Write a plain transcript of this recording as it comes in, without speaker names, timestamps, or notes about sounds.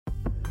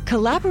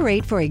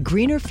Collaborate for a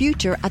greener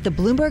future at the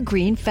Bloomberg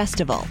Green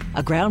Festival,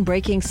 a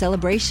groundbreaking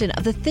celebration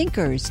of the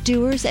thinkers,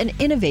 doers, and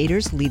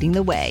innovators leading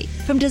the way.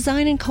 From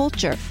design and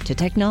culture to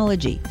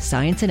technology,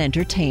 science, and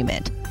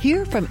entertainment.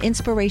 Hear from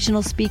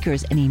inspirational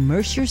speakers and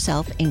immerse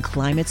yourself in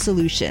climate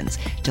solutions.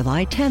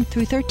 July 10th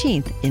through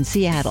 13th in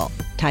Seattle.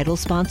 Title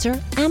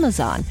sponsor,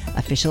 Amazon.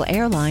 Official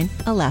airline,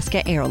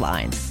 Alaska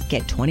Airlines.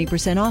 Get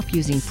 20% off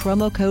using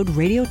promo code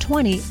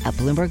radio20 at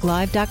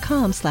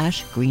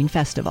BloombergLive.com/Green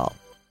Festival.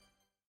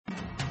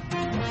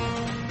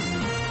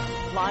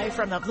 Live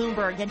from the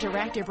Bloomberg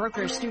Interactive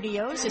Brokers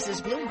Studios, this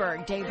is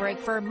Bloomberg Daybreak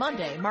for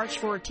Monday, March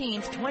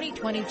 14th,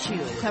 2022.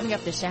 Coming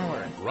up this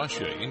hour.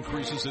 Russia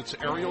increases its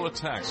aerial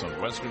attacks on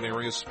western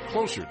areas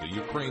closer to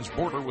Ukraine's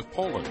border with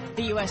Poland.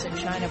 The U.S. and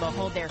China will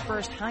hold their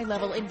first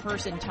high-level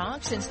in-person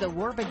talks since the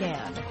war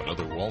began.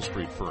 Another Wall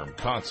Street firm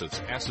cuts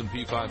its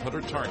S&P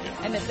 500 target.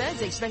 And the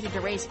Fed's expected to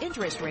raise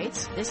interest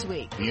rates this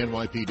week. The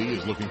NYPD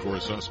is looking for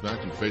a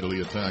suspect who fatally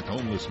attacked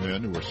homeless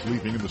men who were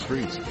sleeping in the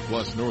streets.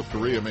 Plus, North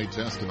Korea may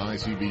test an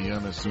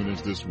ICBM as soon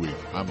as this week.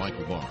 I'm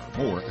Michael Barr.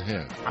 More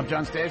ahead. I'm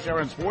John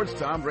Stashower in sports.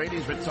 Tom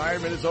Brady's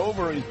retirement is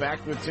over. He's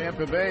back with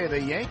Tampa Bay.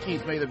 The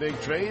Yankees made a big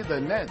trade.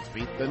 The Nets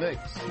beat the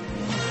Knicks.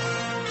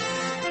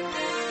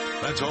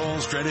 That's all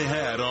straight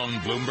ahead on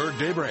Bloomberg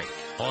Daybreak.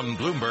 On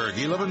Bloomberg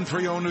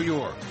 1130 New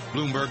York,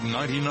 Bloomberg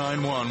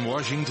 99.1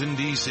 Washington,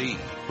 D.C.,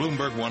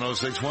 Bloomberg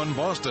 106.1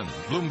 Boston,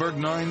 Bloomberg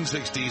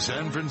 960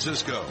 San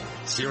Francisco,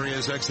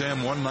 Sirius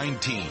XM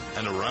 119,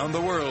 and around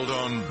the world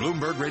on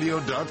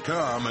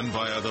BloombergRadio.com and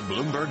via the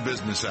Bloomberg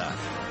Business app.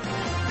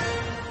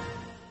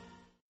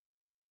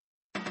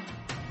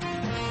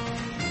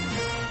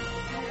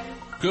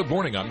 Good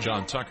morning, I'm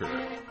John Tucker.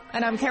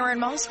 And I'm Karen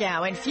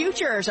Moscow, and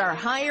futures are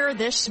higher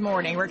this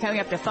morning. We're coming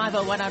up to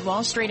 5:01 on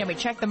Wall Street, and we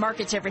check the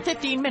markets every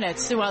 15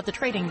 minutes throughout the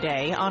trading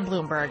day on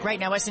Bloomberg. Right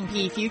now,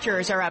 S&P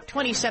futures are up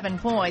 27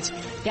 points.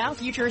 Dow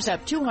futures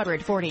up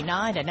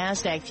 249, and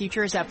NASDAQ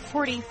futures up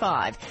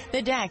 45.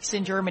 The DAX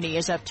in Germany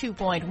is up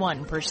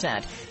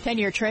 2.1%.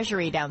 10-year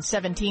Treasury down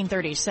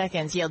 17/30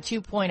 seconds, yield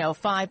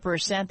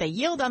 2.05%. The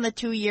yield on the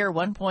 2-year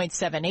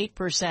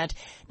 1.78%.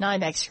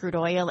 NYMEX crude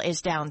oil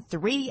is down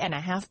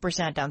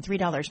 3.5%, down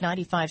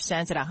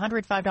 $3.95 at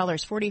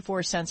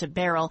 $105.44 a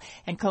barrel,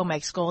 and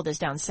COMEX gold is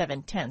down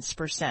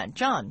 0.7%.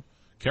 John.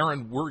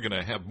 Karen, we're going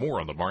to have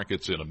more on the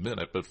markets in a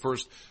minute, but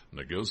first,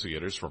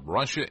 negotiators from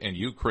Russia and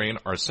Ukraine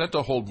are set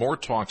to hold more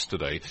talks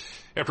today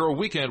after a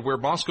weekend where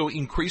Moscow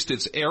increased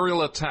its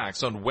aerial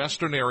attacks on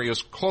western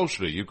areas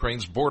closer to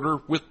Ukraine's border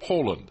with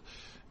Poland.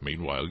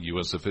 Meanwhile,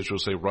 U.S.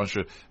 officials say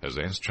Russia has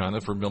asked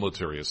China for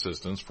military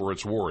assistance for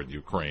its war in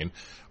Ukraine.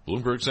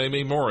 Bloomberg's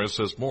Amy Morris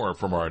has more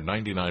from our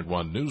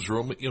 99.1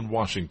 newsroom in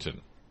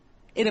Washington.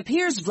 It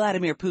appears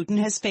Vladimir Putin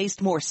has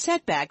faced more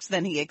setbacks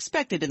than he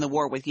expected in the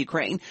war with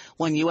Ukraine.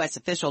 One U.S.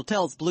 official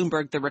tells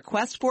Bloomberg the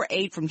request for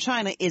aid from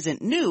China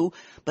isn't new,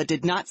 but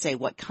did not say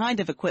what kind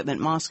of equipment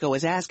Moscow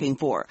is asking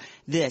for.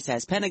 This,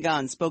 as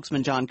Pentagon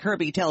spokesman John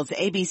Kirby tells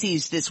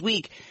ABC's This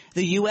Week,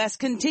 the U.S.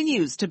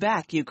 continues to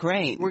back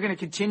Ukraine. We're going to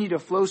continue to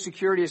flow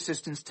security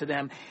assistance to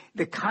them.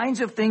 The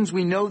kinds of things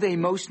we know they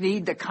most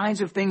need, the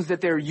kinds of things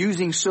that they're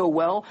using so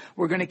well,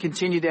 we're going to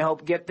continue to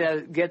help get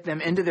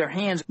them into their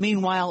hands.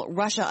 Meanwhile,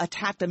 Russia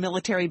attacked a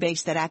military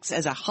base that acts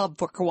as a hub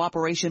for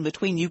cooperation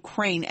between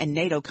Ukraine and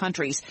NATO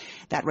countries.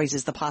 That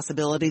raises the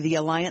possibility the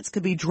alliance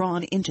could be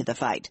drawn into the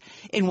fight.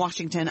 In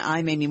Washington,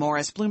 I'm Amy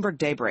Morris, Bloomberg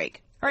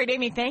Daybreak. All right,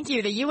 Amy, thank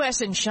you. The U.S.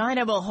 and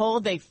China will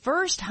hold the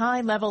first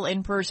high-level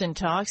in-person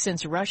talks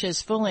since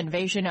Russia's full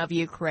invasion of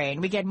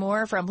Ukraine. We get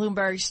more from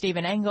Bloomberg's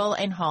Stephen Engel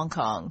in Hong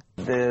Kong.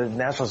 The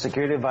National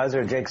Security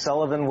Advisor, Jake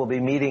Sullivan, will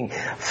be meeting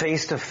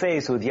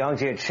face-to-face with Yang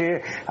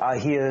Jiechi.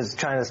 He is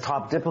China's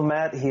top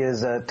diplomat. He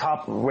is a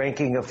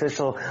top-ranking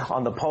official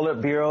on the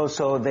Politburo.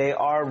 So they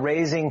are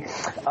raising,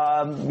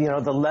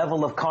 the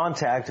level of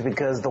contact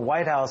because the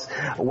White House,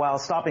 while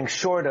stopping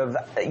short of,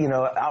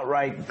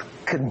 outright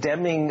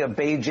condemning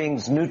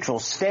Beijing's neutral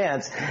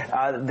stance,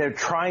 they're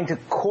trying to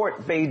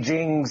court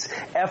Beijing's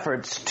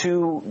efforts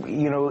to,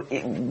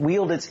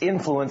 wield its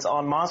influence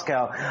on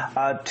Moscow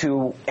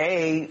to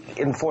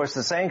enforce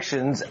the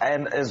sanctions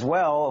and as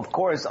well, of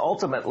course,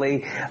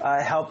 ultimately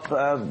help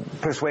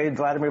persuade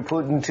Vladimir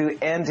Putin to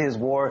end his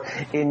war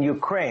in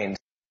Ukraine.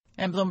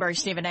 And Bloomberg's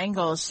Stephen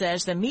Engel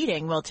says the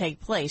meeting will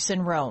take place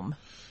in Rome.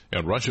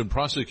 And Russian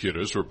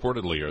prosecutors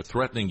reportedly are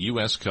threatening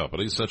U.S.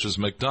 companies such as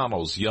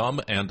McDonald's, Yum,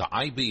 and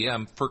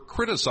IBM for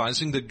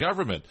criticizing the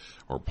government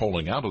or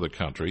pulling out of the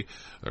country.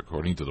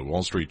 According to the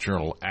Wall Street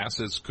Journal,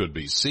 assets could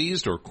be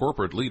seized or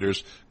corporate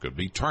leaders could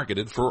be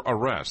targeted for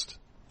arrest.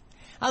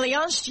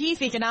 Allianz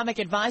Chief Economic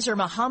Advisor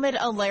Mohamed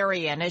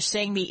Alarian is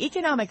saying the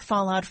economic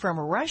fallout from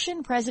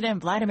Russian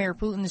President Vladimir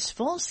Putin's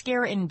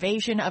full-scale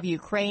invasion of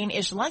Ukraine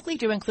is likely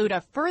to include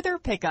a further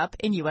pickup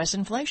in U.S.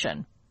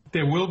 inflation.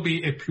 There will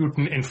be a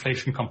Putin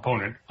inflation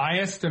component. I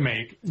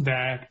estimate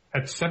that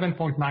at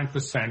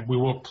 7.9%, we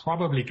will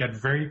probably get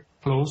very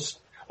close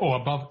or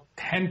above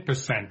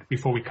 10%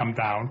 before we come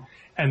down.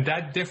 And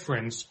that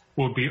difference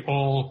will be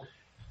all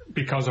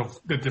because of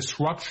the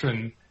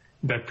disruption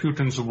that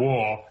Putin's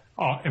war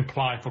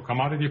imply for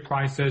commodity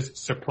prices,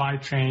 supply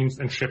chains,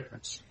 and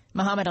shipments.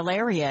 Mohammed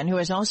Alarian, who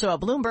is also a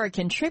Bloomberg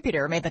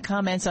contributor, made the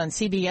comments on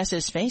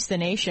CBS's Face the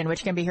Nation,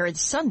 which can be heard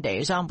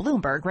Sundays on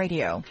Bloomberg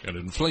Radio. And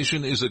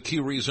inflation is a key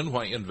reason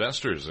why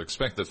investors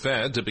expect the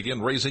Fed to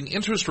begin raising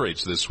interest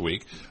rates this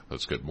week.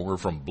 Let's get more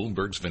from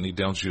Bloomberg's Vinny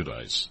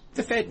Del-Giudice.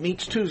 The Fed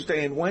meets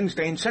Tuesday and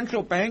Wednesday, and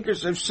central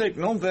bankers have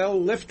signaled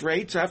they'll lift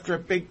rates after a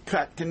big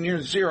cut to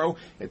near zero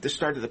at the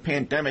start of the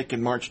pandemic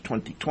in March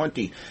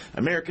 2020.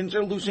 Americans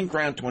are losing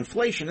ground to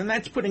inflation, and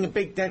that's putting a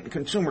big dent in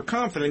consumer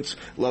confidence,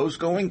 lows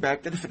going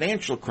back to the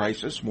financial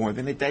crisis more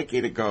than a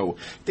decade ago.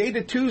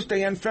 Data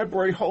Tuesday on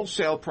February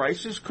wholesale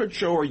prices could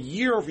show a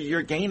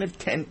year-over-year gain of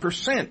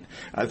 10%.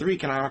 Other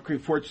economic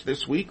reports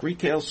this week,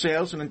 retail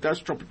sales and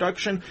industrial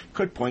production,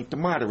 could point to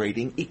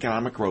moderating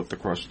economic growth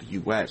across the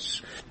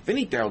U.S.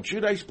 Vinny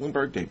Del-Giudice,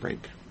 Bloomberg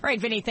Daybreak. All right,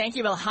 Vinny, thank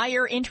you. Well,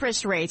 higher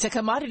interest rates, a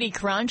commodity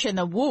crunch, and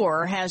the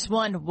war has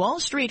one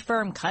Wall Street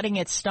firm cutting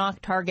its stock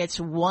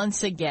targets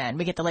once again.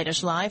 We get the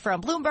latest live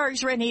from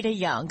Bloomberg's Renita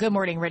Young. Good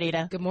morning,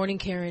 Renita. Good morning,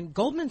 Karen.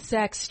 Goldman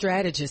Sachs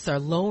strategists are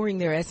lowering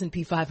their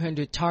S&P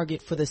 500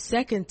 target for the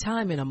second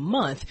time in a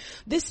month,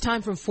 this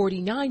time from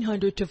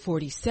 4,900 to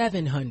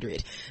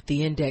 4,700.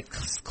 The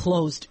index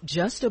closed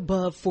just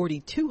above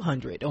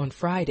 4,200 on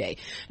Friday.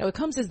 Now, it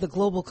comes as the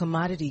global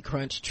commodity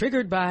crunch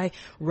triggered by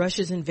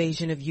Russia's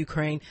invasion of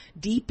Ukraine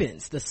deepens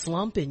the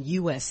slump in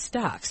U.S.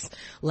 stocks.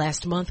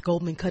 Last month,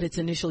 Goldman cut its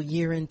initial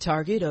year-end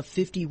target of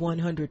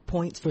 5,100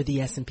 points for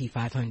the S&P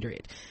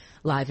 500.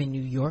 Live in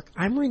New York,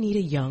 I'm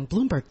Renita Young,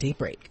 Bloomberg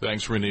Daybreak.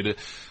 Thanks, Renita.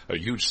 A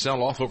huge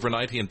sell-off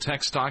overnight in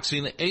tech stocks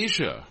in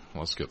Asia.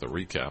 Let's get the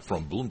recap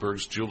from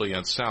Bloomberg's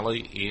Juliette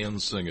Sally in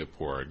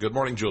Singapore. Good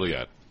morning,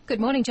 Juliette. Good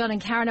morning, John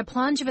and Karen. A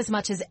plunge of as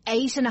much as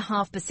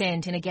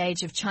 8.5% in a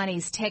gauge of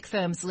Chinese tech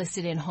firms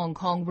listed in Hong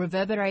Kong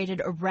reverberated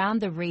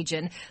around the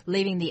region,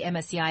 leaving the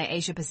MSCI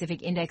Asia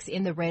Pacific Index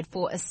in the red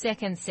for a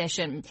second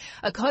session.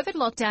 A COVID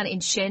lockdown in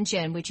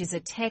Shenzhen, which is a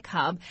tech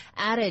hub,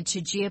 added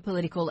to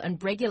geopolitical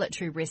and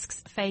regulatory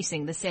risks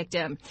facing the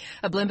sector.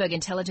 A Bloomberg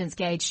intelligence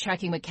gauge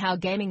tracking Macau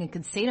gaming and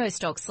casino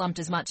stocks slumped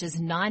as much as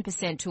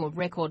 9% to a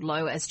record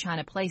low as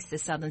China placed the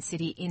southern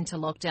city into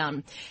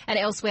lockdown. And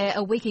elsewhere,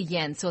 a weaker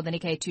yen saw the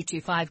Nikkei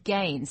 225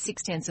 gain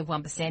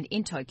 0.6%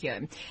 in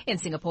Tokyo. In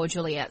Singapore,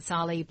 Juliette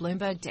Sally,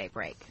 Bloomberg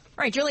Daybreak. All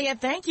right, Juliette,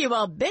 thank you.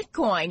 Well,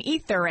 Bitcoin,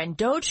 Ether, and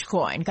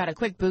Dogecoin got a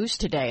quick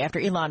boost today after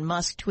Elon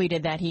Musk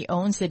tweeted that he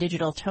owns the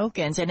digital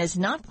tokens and is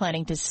not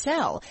planning to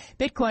sell.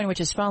 Bitcoin, which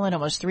has fallen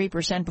almost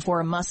 3%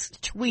 before Musk's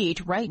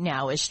tweet, right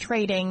now is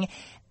trading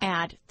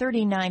at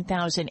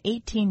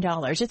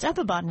 $39,018. It's up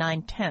about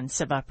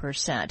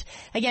 0.9%.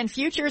 Again,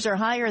 futures are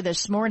higher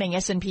this morning.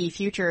 S&P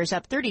futures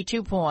up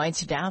 32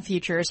 points, Dow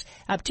futures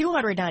up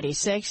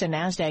 296, and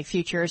NASDAQ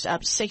futures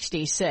up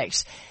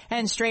 66.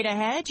 And straight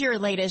ahead, your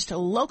latest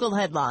local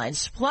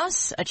headlines,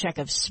 plus a check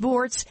of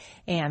sports,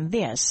 and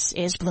this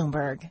is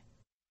Bloomberg.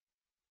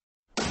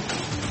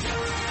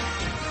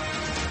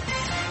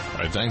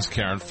 All right, thanks,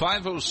 Karen.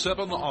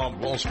 5:07 on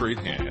Wall Street.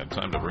 And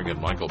time to bring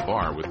in Michael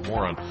Barr with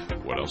more on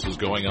what else is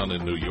going on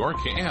in New York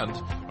and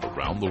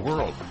around the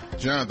world.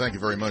 John, thank you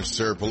very much,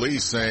 sir.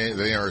 Police say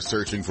they are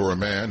searching for a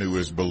man who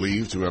is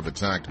believed to have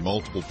attacked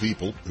multiple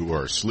people who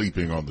are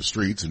sleeping on the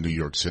streets in New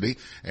York City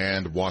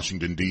and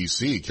Washington,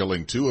 D.C.,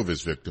 killing 2 of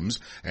his victims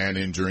and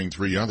injuring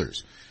 3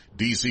 others.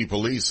 D.C.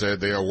 police said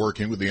they are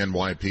working with the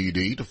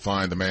NYPD to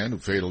find the man who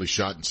fatally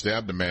shot and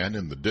stabbed a man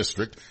in the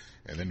district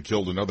and then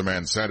killed another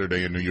man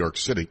Saturday in New York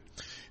City.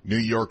 New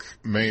York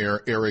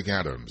Mayor Eric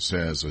Adams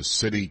says a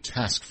city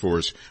task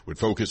force would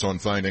focus on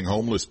finding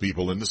homeless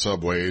people in the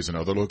subways and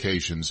other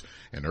locations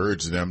and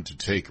urge them to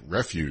take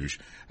refuge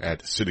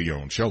at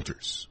city-owned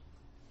shelters.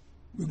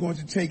 We're going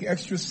to take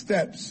extra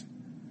steps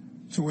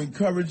to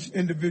encourage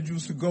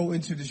individuals to go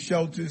into the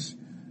shelters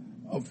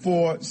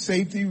for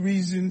safety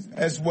reasons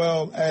as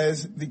well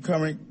as the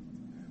current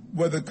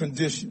weather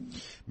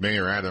conditions.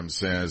 Mayor Adams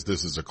says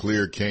this is a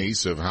clear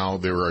case of how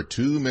there are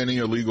too many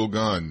illegal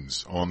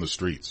guns on the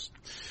streets.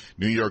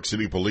 New York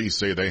City police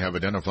say they have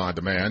identified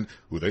the man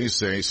who they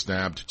say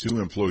stabbed 2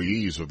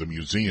 employees of the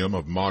Museum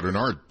of Modern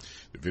Art.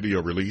 The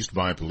video released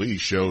by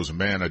police shows a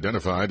man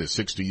identified as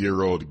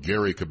 60-year-old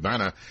Gary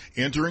Cabana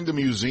entering the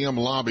museum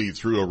lobby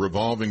through a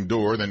revolving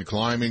door, then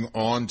climbing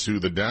onto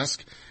the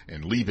desk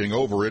and leaping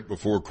over it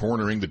before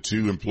cornering the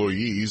 2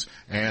 employees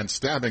and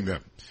stabbing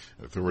them.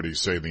 Authorities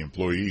say the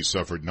employees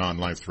suffered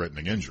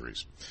non-life-threatening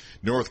injuries.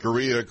 North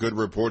Korea could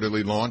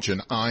reportedly launch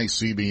an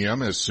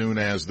ICBM as soon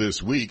as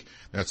this week.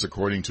 That's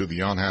according to the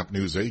Yonhap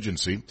News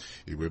Agency.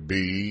 It would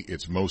be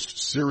its most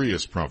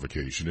serious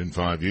provocation in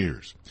 5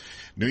 years.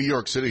 New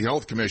York City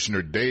Health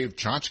Commissioner Dave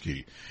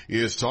Chachki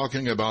is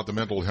talking about the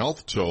mental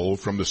health toll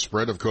from the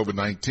spread of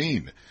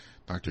COVID-19.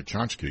 Dr.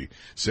 Chachki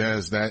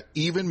says that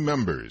even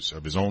members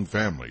of his own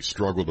family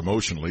struggled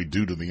emotionally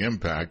due to the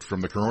impact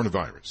from the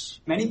coronavirus.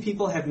 Many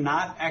people have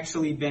not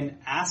actually been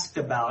asked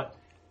about,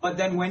 but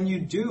then when you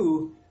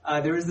do,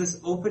 there is this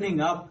opening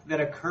up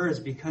that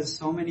occurs because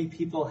so many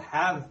people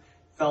have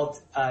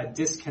felt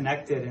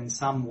disconnected in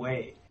some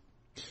way.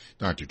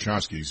 Dr.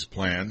 Chosky's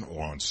plan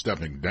on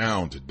stepping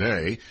down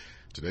today.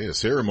 Today, a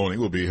ceremony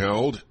will be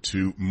held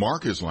to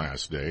mark his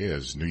last day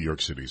as New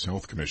York City's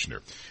health commissioner.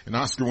 And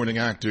Oscar-winning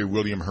actor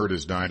William Hurt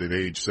has died at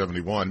age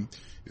 71.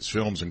 His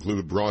films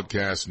include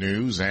Broadcast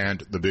News and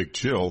The Big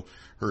Chill.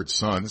 Hurt's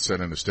son said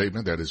in a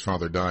statement that his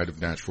father died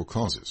of natural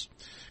causes.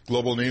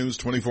 Global news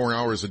 24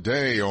 hours a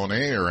day on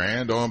air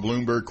and on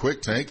Bloomberg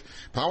Quick Take,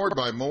 powered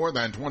by more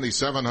than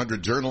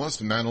 2,700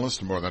 journalists and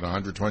analysts in more than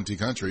 120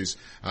 countries.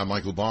 I'm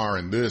Michael Barr,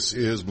 and this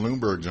is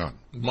Bloomberg, John.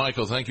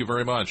 Michael, thank you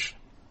very much.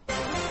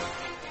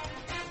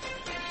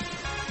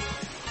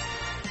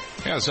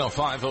 Yeah, it's now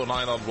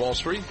 5:09 on Wall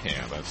Street,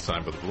 and that's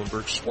time for the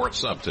Bloomberg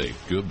Sports Update.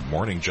 Good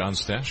morning, John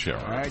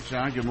Stashower. All right,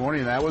 John, good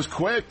morning. That was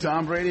quick.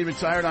 Tom Brady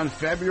retired on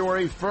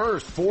February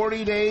 1st.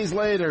 40 days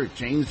later,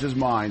 changed his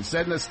mind.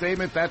 Said in a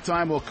statement, that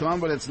time will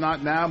come, but it's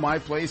not now. My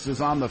place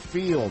is on the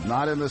field,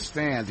 not in the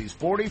stands. He's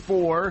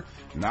 44,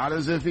 not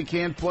as if he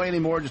can't play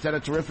anymore. Just had a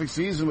terrific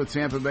season with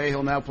Tampa Bay.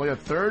 He'll now play a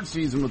third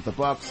season with the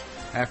Bucs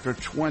after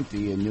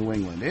 20 in New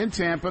England. In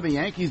Tampa, the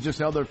Yankees just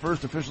held their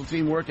first official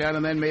team workout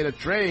and then made a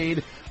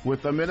trade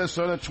with the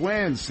Minnesota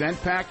Twins. Sent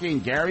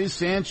packing Gary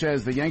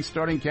Sanchez, the Yanks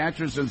starting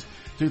catcher since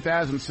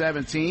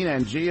 2017,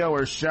 and Gio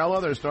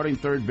Urshela, their starting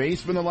third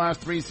baseman the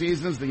last 3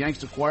 seasons. The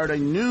Yanks acquired a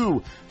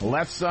new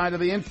left side of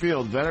the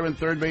infield, veteran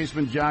third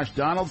baseman Josh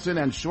Donaldson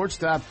and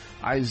shortstop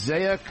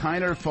Isaiah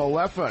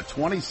Kiner-Falefa.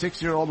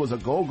 26-year-old was a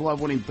Gold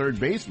Glove winning third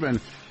baseman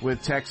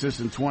with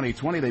Texas in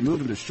 2020. They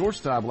moved him to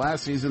shortstop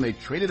last season. They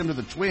traded him to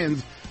the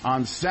Twins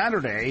on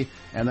Saturday,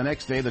 and the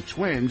next day the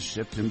Twins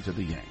shipped him to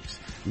the Yanks.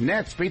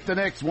 Nets beat the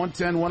Knicks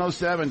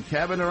 110-107.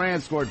 Kevin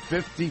Durant scored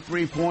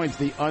 53 points.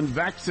 The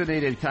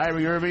unvaccinated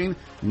Kyrie Irving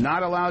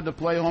not allowed to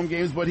play home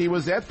games, but he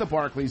was at the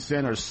Barclays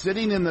Center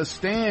sitting in the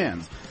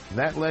stands.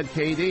 That led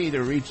KD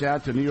to reach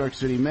out to New York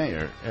City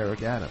Mayor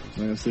Eric Adams.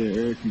 Like I said,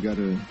 Eric, you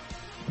gotta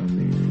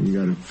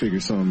figure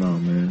something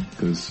out, man,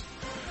 because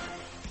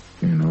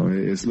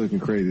it's looking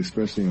crazy,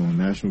 especially on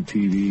national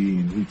TV,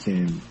 and he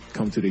can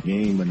come to the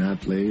game but not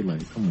play.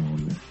 Like, come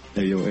on, man.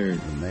 Hey, yo, Eric.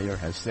 The mayor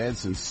has said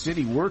since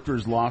city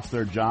workers lost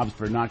their jobs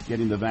for not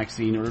getting the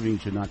vaccine, Irving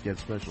should not get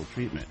special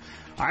treatment.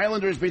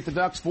 Islanders beat the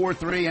Ducks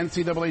 4-3.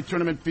 NCAA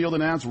tournament field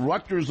announced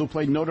Rutgers will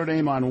play Notre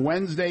Dame on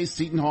Wednesday.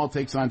 Seton Hall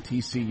takes on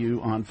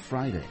TCU on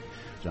Friday.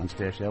 John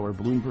Stashower,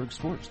 Bloomberg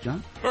Sports.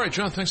 John? All right,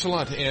 John, thanks a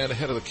lot. And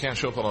ahead of the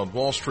cash open on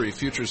Wall Street,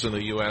 futures in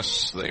the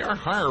U.S., they are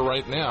higher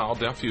right now.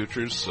 Dow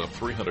futures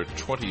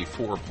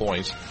 324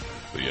 points.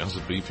 The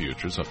S&P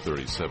futures up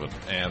 37.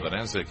 And the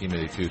NASDAQ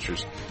E-mini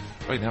futures,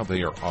 right now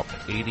they are up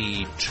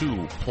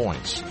 82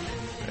 points.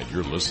 And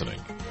you're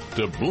listening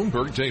to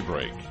Bloomberg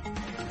Daybreak.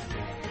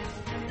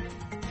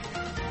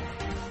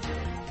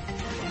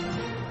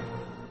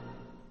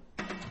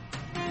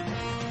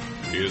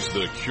 Is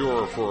the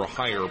cure for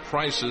higher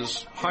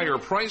prices? Higher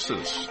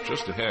prices.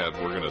 Just ahead,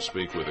 we're going to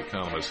speak with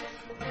economist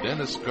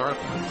Dennis Gartman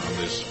on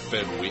this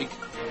Fed Week.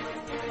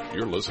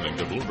 You're listening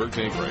to Bloomberg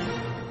Daybreak.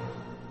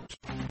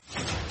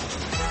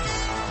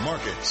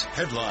 Markets,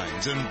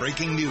 headlines, and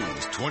breaking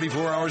news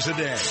 24 hours a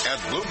day at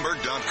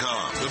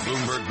Bloomberg.com, the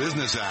Bloomberg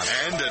Business app,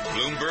 and at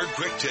Bloomberg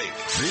Quick Take.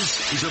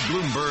 This is a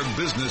Bloomberg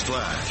Business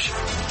Flash.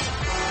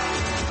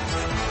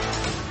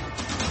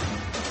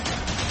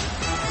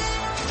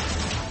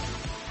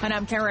 And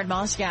I'm Karen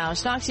Moscow.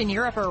 Stocks in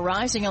Europe are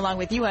rising along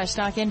with U.S.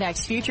 stock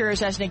index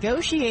futures as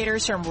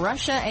negotiators from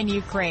Russia and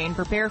Ukraine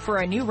prepare for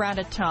a new round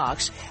of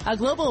talks. A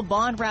global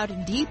bond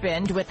rout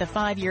deepened with the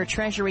 5-year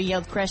Treasury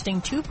yield cresting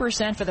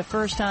 2% for the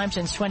first time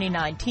since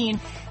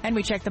 2019. And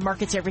we check the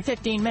markets every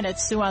 15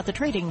 minutes throughout the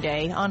trading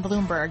day on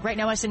Bloomberg. Right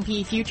now,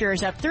 S&P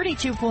futures up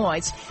 32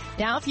 points.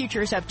 Dow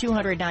futures up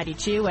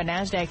 292 and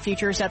NASDAQ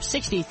futures up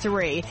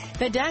 63.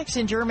 The DAX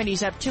in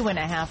Germany's up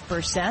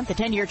 2.5%. The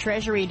 10-year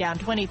Treasury down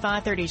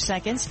 25/30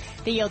 seconds.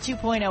 The yield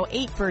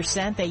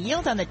 2.08%. The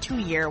yield on the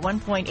 2-year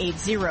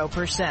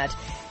 1.80%.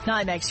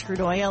 NYMEX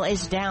crude oil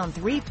is down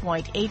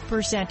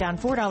 3.8%, down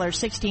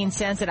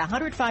 $4.16 at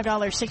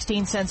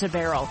 $105.16 a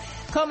barrel.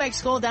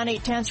 COMEX gold down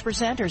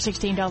 0.8% or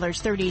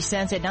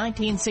 $16.30 at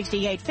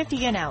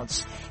 $19.6850 an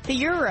ounce. The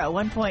euro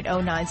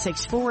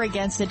 1.0964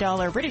 against the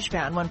dollar. British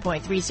pound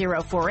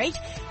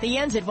 1.3048. The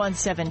yen's at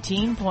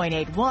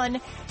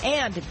 117.81.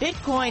 And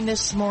Bitcoin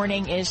this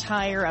morning is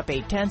higher, up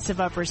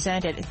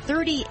 0.8% at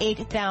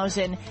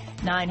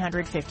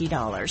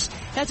 $38,950.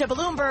 That's a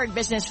Bloomberg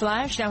Business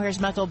Flash. Now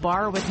here's Michael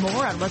Barr with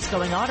more on what's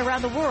going on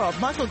around the world.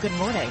 Michael, good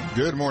morning.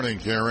 Good morning,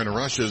 Karen.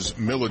 Russia's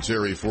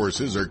military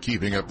forces are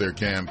keeping up their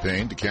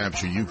campaign to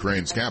capture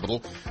Ukraine's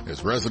capital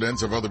as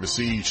residents of other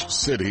besieged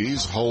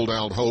cities hold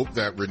out hope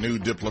that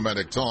renewed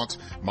diplomatic talks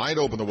might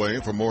open the way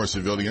for more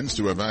civilians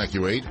to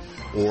evacuate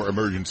or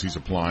emergency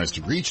supplies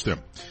to reach them.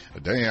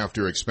 A day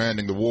after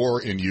expanding the war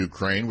in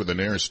Ukraine with an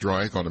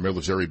airstrike on a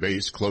military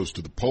base close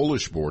to the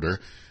Polish border,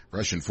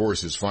 Russian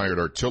forces fired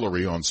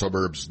artillery on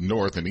suburbs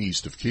north and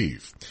east of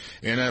Kyiv.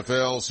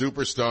 NFL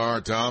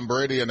superstar Tom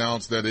Brady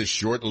announced that his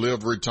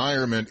short-lived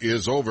retirement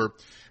is over.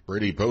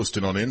 Brady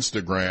posted on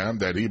Instagram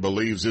that he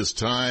believes his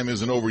time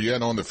isn't over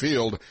yet on the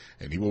field,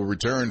 and he will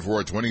return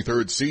for a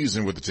 23rd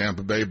season with the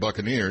Tampa Bay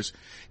Buccaneers.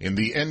 In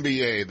the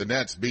NBA, the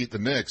Nets beat the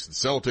Knicks, the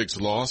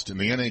Celtics lost. In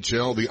the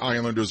NHL, the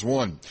Islanders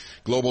won.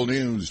 Global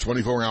news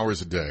 24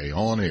 hours a day,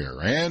 on air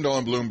and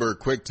on Bloomberg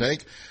Quick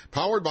Take,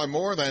 powered by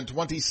more than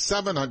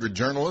 2,700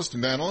 journalists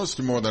and analysts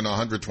in more than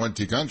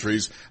 120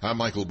 countries. I'm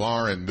Michael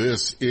Barr, and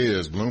this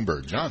is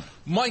Bloomberg. John.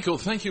 Michael,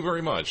 thank you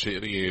very much.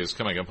 It is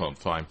coming up on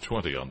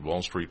 5:20 on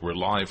Wall Street. We're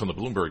live from the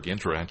Bloomberg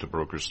Interactive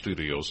Brokers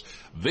studios.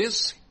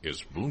 This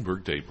is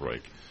Bloomberg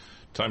Daybreak.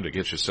 Time to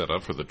get you set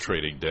up for the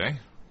trading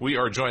day. We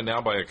are joined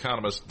now by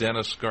economist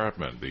Dennis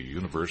Gartman, the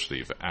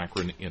University of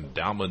Akron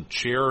Endowment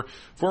Chair,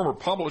 former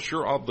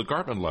publisher of the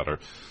Gartman Letter.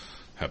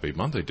 Happy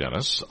Monday,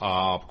 Dennis.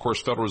 Of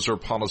course, Federal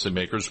Reserve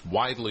policymakers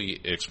widely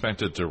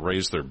expected to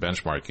raise their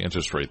benchmark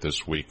interest rate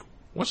this week.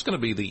 What's going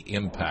to be the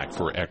impact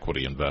for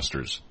equity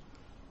investors?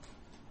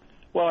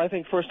 Well, I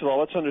think, first of all,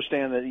 let's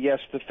understand that, yes,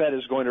 the Fed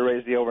is going to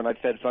raise the overnight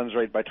Fed funds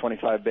rate by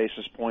 25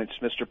 basis points.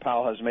 Mr.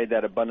 Powell has made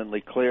that abundantly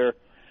clear.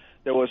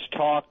 There was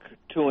talk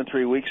 2 and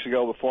 3 weeks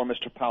ago before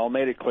Mr. Powell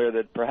made it clear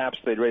that perhaps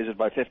they'd raise it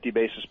by 50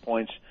 basis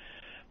points.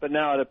 But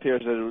now it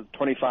appears that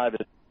 25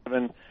 is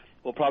 7.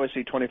 We'll probably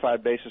see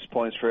 25 basis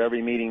points for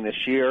every meeting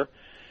this year.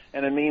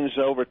 And it means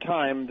over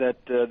time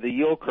that the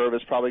yield curve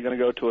is probably going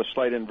to go to a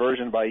slight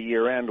inversion by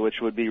year end,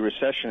 which would be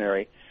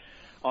recessionary.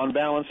 On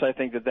balance, I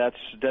think that that's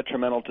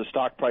detrimental to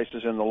stock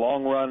prices in the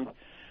long run.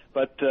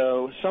 But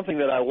something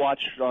that I watch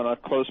on a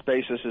close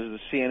basis is the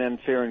CNN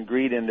Fear and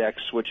Greed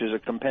Index, which is a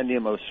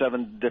compendium of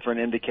 7 different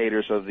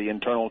indicators of the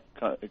internal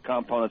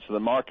components of the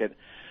market.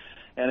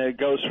 And it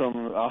goes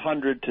from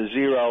 100 to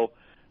 0.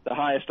 The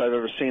highest I've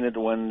ever seen it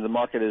when the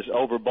market is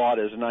overbought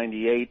is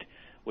 98,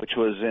 which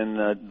was in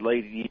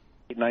late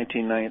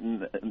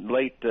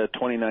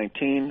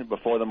 2019,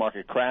 before the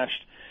market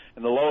crashed.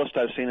 And the lowest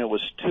I've seen it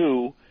was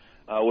 2.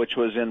 Which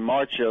was in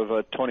March of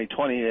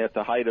 2020 at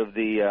the height of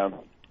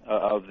the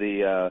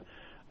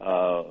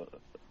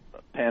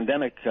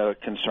pandemic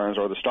concerns,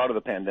 or the start of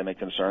the pandemic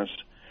concerns.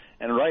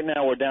 And right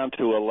now we're down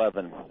to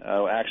 11.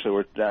 Actually,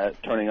 we're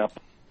turning up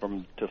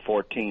to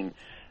 14.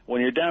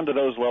 When you're down to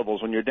those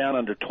levels, when you're down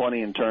under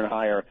 20 and turn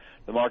higher,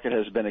 the market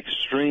has been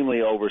extremely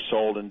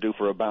oversold and due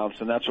for a bounce,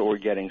 and that's what we're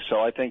getting. So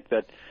I think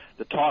that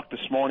the talk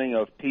this morning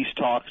of peace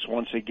talks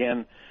once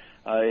again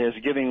is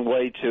giving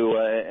way to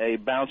a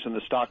bounce in the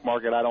stock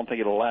market. I don't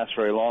think it'll last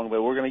very long,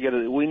 but we're going to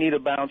get we need a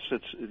bounce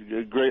that's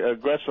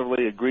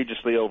aggressively,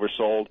 egregiously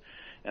oversold,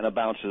 and a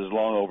bounce is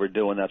long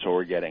overdue, and that's what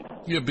we're getting.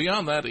 Yeah,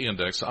 beyond that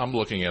index, I'm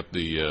looking at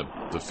the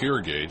fear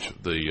gauge,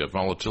 the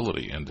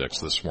volatility index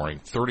this morning,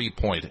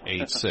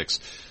 30.86.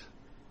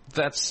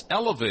 That's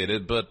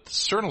elevated, but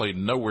certainly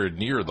nowhere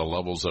near the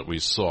levels that we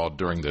saw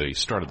during the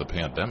start of the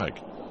pandemic.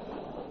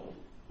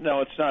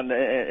 No, it's not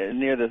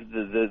near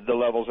the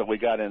levels that we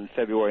got in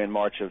February and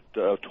March of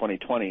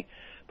 2020.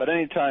 But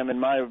any time in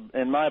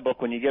my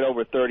book, when you get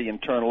over 30 and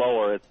turn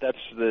lower, that's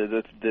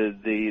the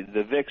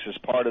VIX is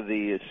part of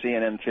the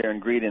CNN Fear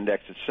and Greed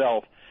Index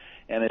itself,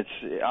 and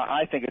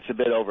I think it's a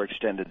bit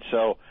overextended.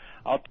 So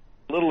a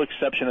little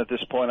exception at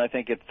this point. I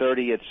think at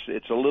 30,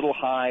 it's a little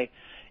high.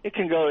 It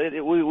can go.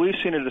 We've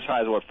seen it as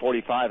high as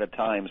 45 at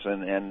times,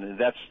 and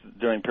that's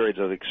during periods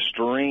of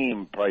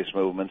extreme price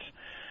movements.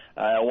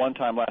 One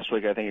time last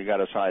week, I think it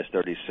got as high as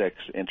 36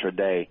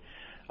 intraday.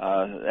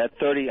 At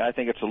 30, I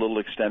think it's a little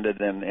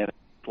extended, and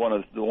one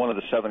of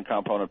the 7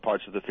 component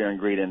parts of the Fear and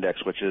Greed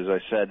Index, which, as I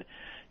said,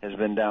 has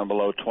been down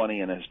below 20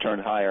 and has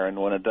turned higher. And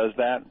when it does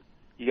that,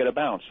 you get a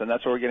bounce, and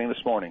that's what we're getting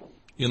this morning.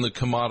 In the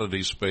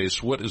commodity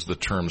space, what is the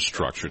term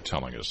structure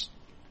telling us?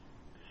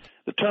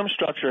 The term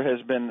structure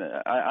has been,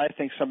 I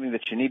think, something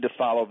that you need to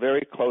follow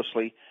very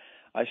closely.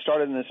 I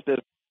started in this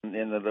business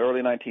in the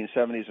early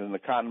 1970s in the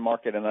cotton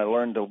market, and I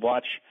learned to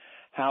watch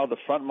how the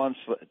front months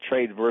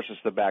trade versus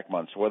the back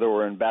months, whether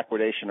we're in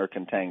backwardation or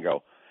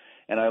contango.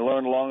 And I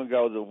learned long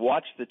ago to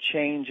watch the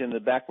change in the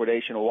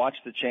backwardation, watch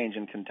the change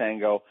in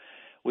contango.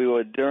 We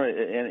would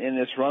in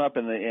this run up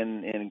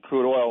in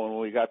crude oil when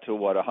we got to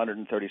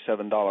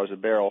 $137 a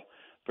barrel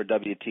for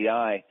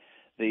WTI,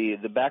 the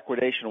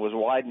backwardation was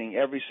widening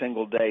every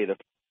single day. The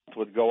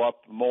would go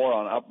up more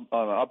on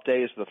up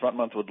days. The front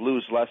month would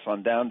lose less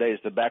on down days.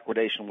 The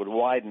backwardation would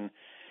widen.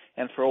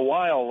 And for a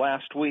while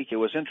last week, it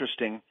was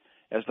interesting.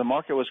 As the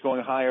market was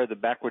going higher, the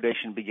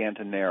backwardation began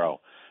to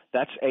narrow.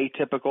 That's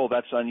atypical.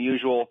 That's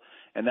unusual.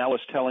 And that was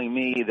telling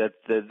me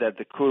that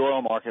the crude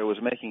oil market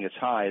was making its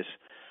highs.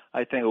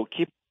 I think we'll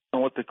keep an eye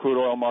on what the crude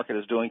oil market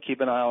is doing.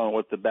 Keep an eye on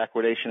what the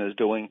backwardation is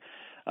doing.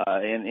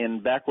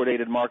 In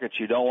backwardated markets,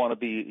 you don't want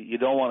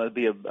to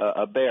be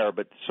a bear,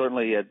 but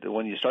certainly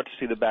when you start to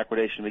see the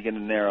backwardation begin to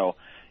narrow,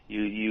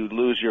 you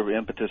lose your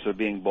impetus of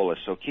being bullish.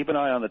 So keep an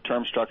eye on the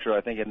term structure. I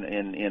think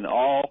in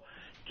all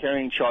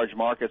carrying charge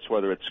markets,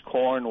 whether it's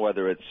corn,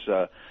 whether it's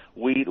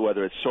wheat,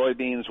 whether it's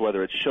soybeans,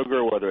 whether it's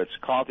sugar, whether it's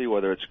coffee,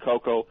 whether it's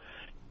cocoa.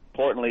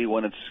 Importantly,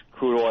 when it's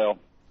crude oil,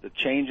 the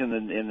change in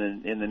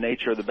the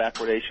nature of the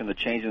backwardation, the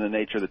change in the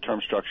nature of the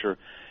term structure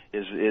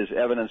is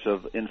evidence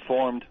of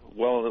informed,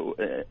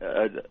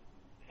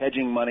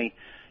 hedging money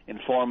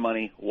informed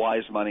money,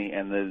 wise money,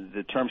 and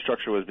the term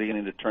structure was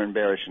beginning to turn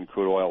bearish in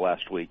crude oil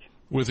last week.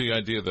 With the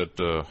idea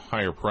that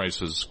higher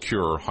prices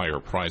cure higher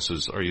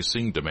prices, are you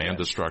seeing demand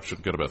destruction?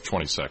 Got about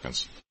 20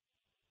 seconds.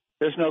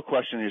 There's no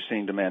question you're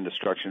seeing demand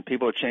destruction.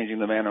 People are changing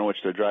the manner in which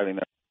they're driving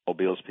their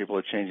automobiles. People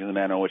are changing the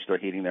manner in which they're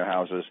heating their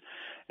houses.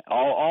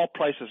 All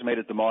prices made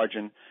at the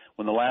margin.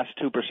 When the last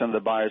 2% of the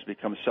buyers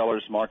become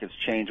sellers, markets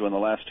change. When the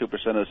last 2%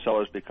 of the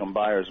sellers become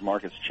buyers,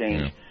 markets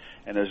change. Yeah.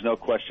 And there's no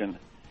question,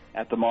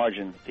 at the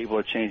margin, people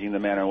are changing the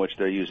manner in which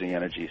they're using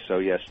energy. So,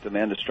 yes,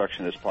 demand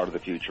destruction is part of the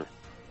future.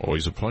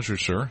 Always a pleasure,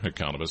 sir.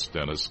 Economist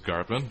Dennis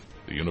Gartman,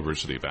 the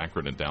University of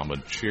Akron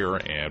Endowment Chair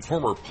and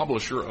former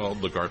publisher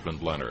of the Gartman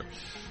Blender.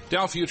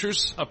 Dow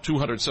futures up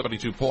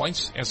 272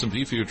 points.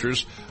 S&P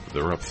futures,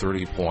 they're up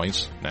 30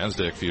 points.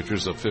 NASDAQ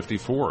futures up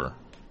 54.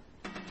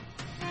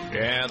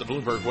 And the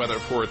Bloomberg weather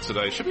for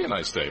today should be a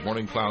nice day.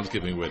 Morning clouds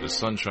giving way to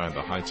sunshine,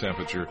 the high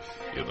temperature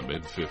in the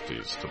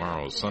mid-50s.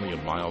 Tomorrow, sunny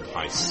and mild,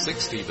 high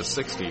 60 to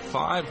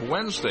 65.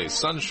 Wednesday,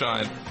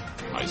 sunshine,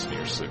 highs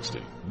near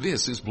 60.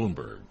 This is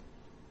Bloomberg.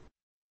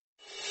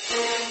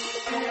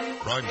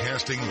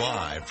 Broadcasting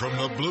live from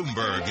the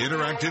Bloomberg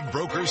Interactive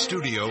Broker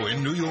Studio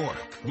in New York.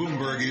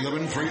 Bloomberg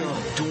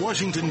 1130 to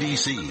Washington,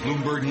 D.C.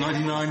 Bloomberg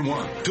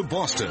 99.1 to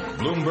Boston.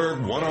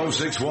 Bloomberg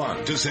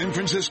 106.1 to San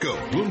Francisco.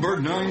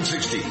 Bloomberg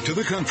 960 to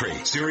the country.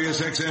 Sirius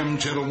XM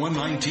Channel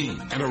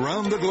 119 and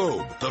around the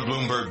globe. The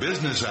Bloomberg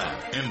Business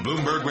app and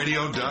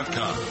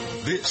BloombergRadio.com.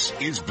 This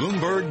is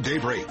Bloomberg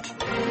Daybreak.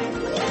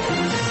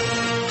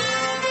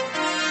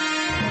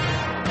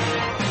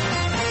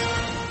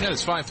 Yeah,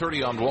 it's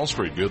 5:30 on Wall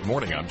Street. Good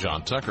morning. I'm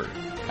John Tucker.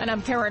 And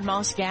I'm Karen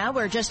Moscow.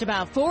 We're just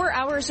about 4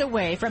 hours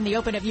away from the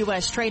open of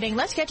U.S. trading.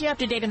 Let's get you up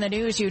to date on the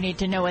news you need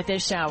to know at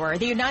this hour.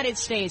 The United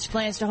States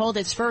plans to hold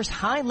its first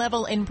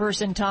high-level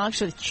in-person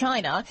talks with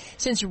China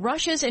since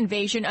Russia's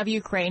invasion of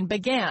Ukraine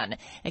began.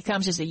 It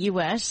comes as the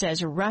U.S.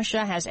 says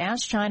Russia has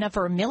asked China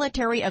for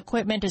military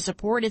equipment to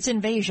support its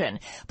invasion.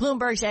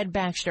 Bloomberg's Ed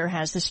Baxter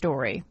has the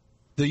story.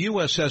 The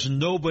U.S. says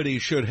nobody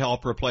should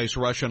help replace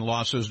Russian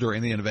losses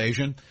during the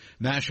invasion.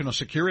 National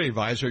Security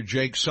Advisor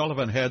Jake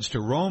Sullivan heads to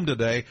Rome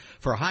today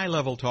for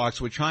high-level talks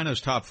with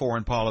China's top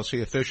foreign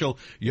policy official,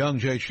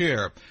 Yang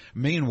Jiechi.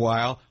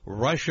 Meanwhile,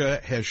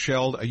 Russia has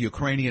shelled a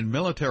Ukrainian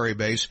military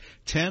base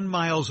 10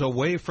 miles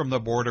away from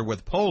the border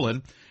with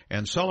Poland,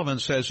 and Sullivan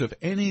says if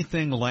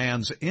anything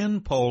lands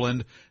in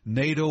Poland,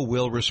 NATO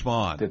will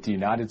respond. That the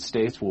United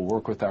States will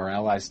work with our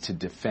allies to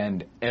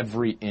defend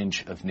every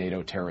inch of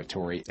NATO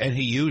territory. And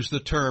he used the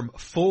term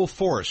full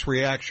force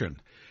reaction.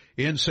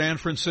 In San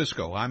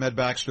Francisco, I'm Ed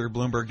Baxter,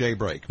 Bloomberg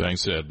Daybreak.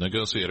 Thanks, Ed.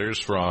 Negotiators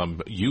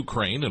from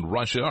Ukraine and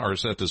Russia are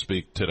set to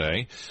speak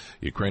today.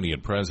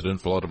 Ukrainian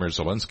President Volodymyr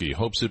Zelensky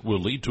hopes it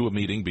will lead to a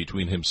meeting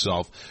between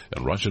himself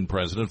and Russian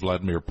President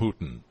Vladimir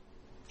Putin.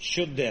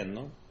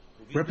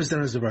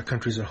 Representatives of our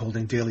countries are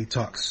holding daily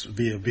talks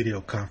via video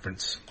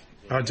conference.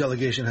 Our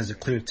delegation has a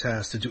clear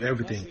task to do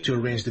everything to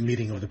arrange the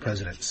meeting of the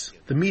presidents.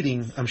 The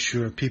meeting, I'm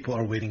sure, people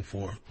are waiting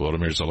for.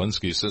 Volodymyr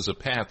Zelensky says a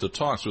path to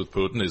talks with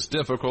Putin is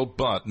difficult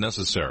but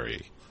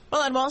necessary.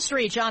 Well, on Wall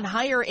Street, John,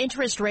 higher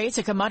interest rates,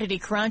 a commodity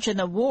crunch in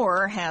the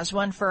war has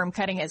one firm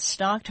cutting its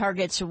stock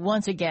targets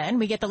once again.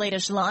 We get the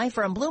latest live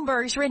from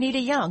Bloomberg's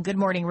Renita Young. Good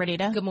morning,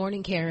 Renita. Good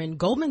morning, Karen.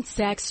 Goldman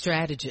Sachs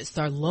strategists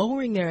are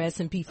lowering their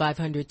S&P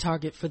 500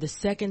 target for the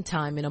second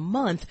time in a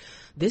month,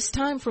 this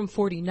time from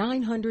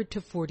 4,900 to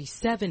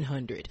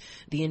 4,700.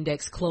 The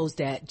index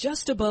closed at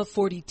just above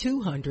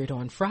 4,200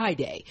 on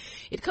Friday.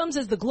 It comes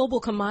as the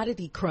global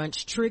commodity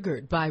crunch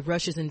triggered by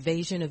Russia's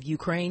invasion of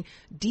Ukraine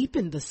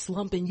deepened the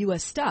slump in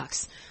U.S. stocks.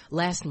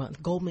 Last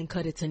month, Goldman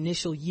cut its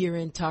initial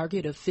year-end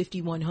target of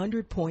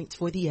 5,100 points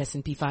for the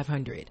S&P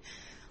 500.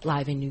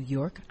 Live in New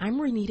York, I'm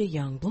Renita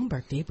Young,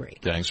 Bloomberg Daybreak.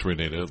 Thanks,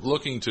 Renita.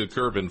 Looking to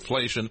curb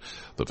inflation,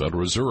 the Federal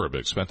Reserve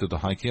expected to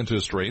hike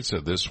interest rates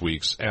at this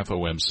week's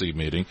FOMC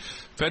meeting.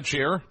 Fed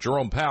Chair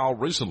Jerome Powell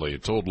recently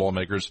told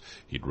lawmakers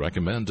he'd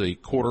recommend a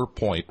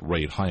quarter-point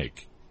rate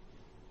hike.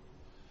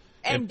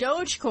 And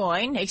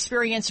Dogecoin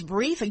experienced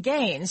brief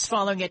gains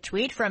following a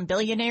tweet from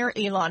billionaire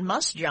Elon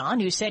Musk,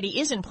 John, who said he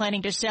isn't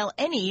planning to sell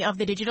any of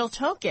the digital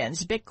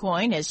tokens.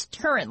 Bitcoin is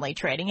currently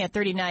trading at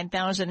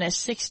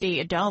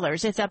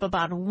 $39,060. It's up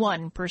about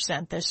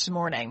 1% this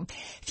morning.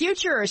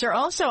 Futures are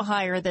also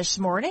higher this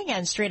morning,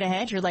 and straight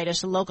ahead, your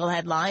latest local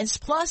headlines,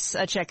 plus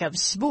a check of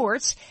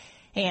sports.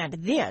 And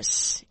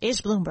this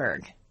is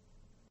Bloomberg.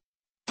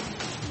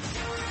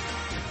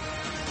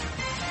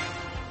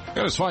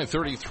 It's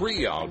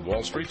 5:33 on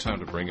Wall Street. Time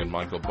to bring in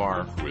Michael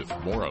Barr with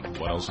more on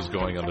what else is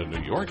going on in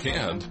New York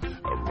and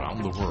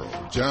around the world.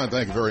 John,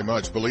 thank you very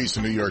much. Police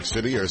in New York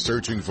City are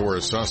searching for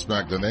a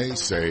suspect, and they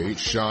say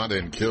shot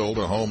and killed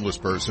a homeless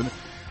person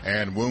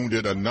and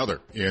wounded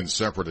another in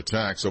separate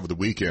attacks over the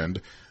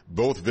weekend.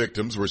 Both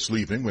victims were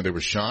sleeping when they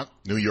were shot.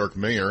 New York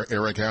Mayor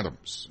Eric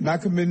Adams.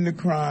 Not committing a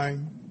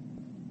crime,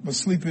 but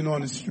sleeping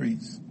on the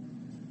streets.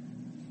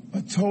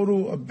 A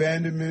total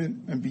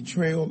abandonment and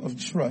betrayal of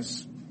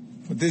trust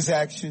for this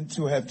action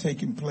to have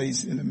taken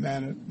place in the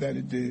manner that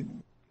it did.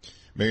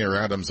 Mayor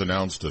Adams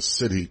announced a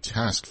city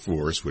task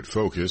force would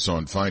focus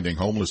on finding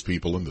homeless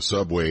people in the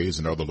subways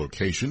and other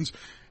locations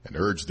and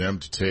urged them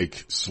to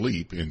take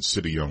sleep in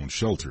city-owned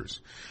shelters.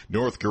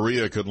 North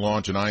Korea could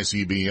launch an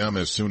ICBM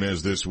as soon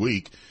as this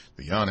week.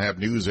 The Yonhap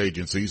news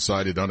agency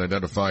cited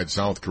unidentified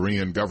South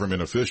Korean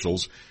government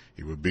officials.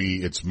 It would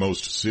be its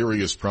most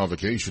serious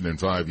provocation in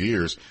 5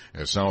 years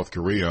as South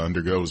Korea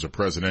undergoes a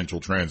presidential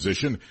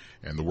transition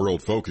and the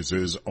world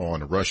focuses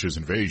on Russia's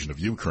invasion of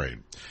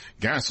Ukraine.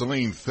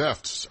 Gasoline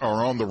thefts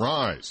are on the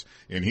rise.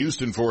 In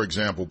Houston, for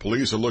example,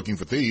 police are looking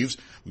for thieves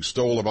who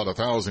stole about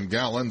 1,000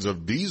 gallons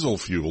of diesel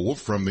fuel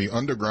from the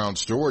underground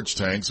storage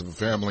tanks of a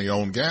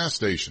family-owned gas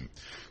station.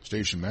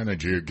 Station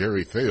manager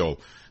Gary Thale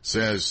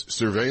says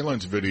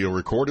surveillance video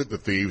recorded the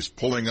thieves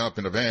pulling up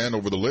in a van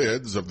over the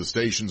lids of the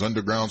station's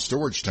underground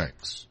storage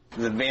tanks.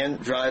 The van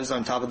drives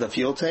on top of the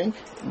fuel tank.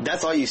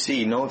 That's all you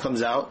see. No one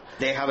comes out.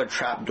 They have a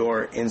trap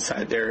door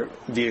inside their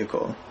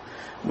vehicle,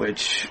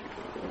 which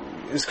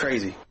is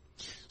crazy.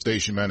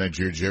 Station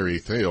manager Jerry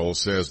Thale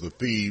says the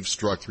thieves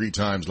struck 3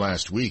 times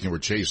last week and were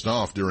chased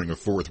off during a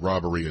 4th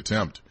robbery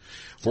attempt.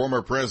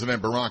 Former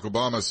President Barack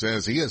Obama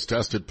says he has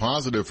tested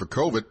positive for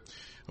COVID.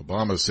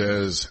 Obama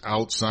says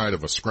outside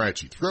of a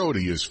scratchy throat,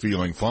 he is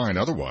feeling fine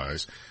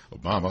otherwise.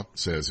 Obama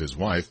says his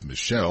wife,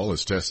 Michelle,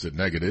 has tested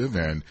negative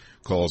and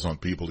calls on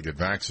people to get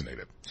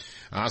vaccinated.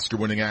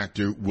 Oscar-winning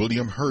actor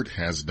William Hurt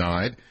has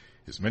died.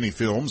 His many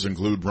films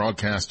include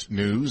Broadcast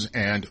News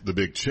and The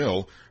Big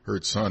Chill.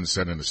 Hurt's son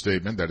said in a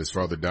statement that his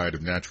father died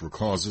of natural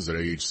causes at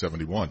age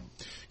 71.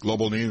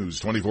 Global news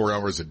 24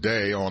 hours a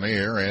day on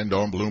air and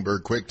on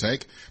Bloomberg Quick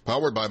Take,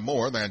 powered by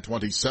more than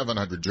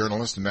 2,700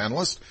 journalists and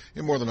analysts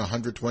in more than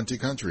 120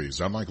 countries.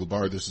 I'm Michael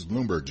Barr. This is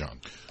Bloomberg, John.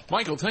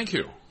 Michael, thank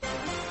you.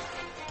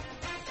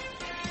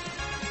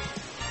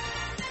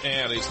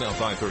 And it's now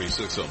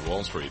 5:36 on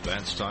Wall Street.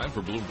 That's time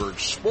for Bloomberg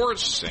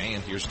Sports.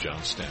 And here's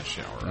John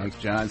Stashower. Thanks,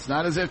 John. It's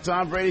not as if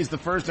Tom Brady's the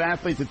first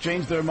athlete to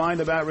change their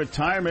mind about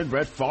retirement.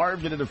 Brett Favre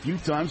did it a few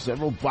times.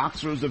 Several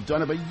boxers have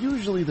done it, but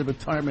usually the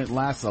retirement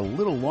lasts a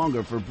little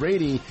longer. For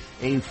Brady,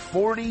 a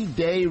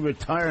 40-day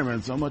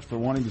retirement. So much for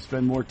wanting to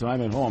spend more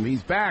time at home.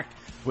 He's back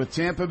with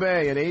Tampa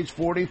Bay at age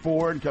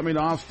 44 and coming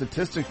off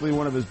statistically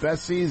one of his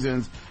best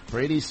seasons.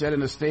 Brady said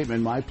in a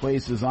statement, "My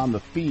place is on the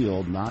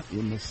field, not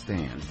in the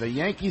stands." The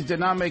Yankees did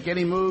not make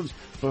any moves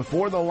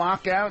before the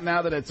lockout.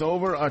 Now that it's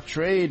over, a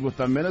trade with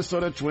the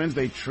Minnesota Twins.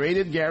 They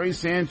traded Gary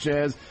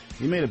Sanchez.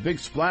 He made a big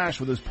splash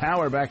with his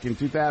power back in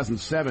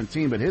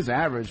 2017, but his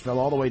average fell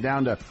all the way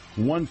down to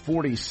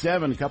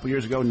 147 a couple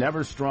years ago.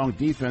 Never strong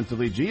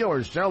defensively. Gio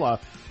Urshela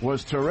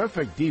was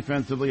terrific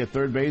defensively at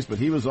third base, but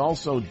he was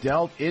also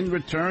dealt. In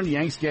return,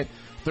 Yanks get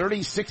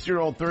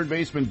 36-year-old third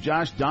baseman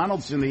Josh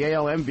Donaldson, the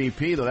AL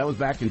MVP, though that was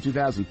back in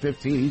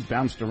 2015. He's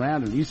bounced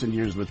around in recent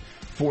years with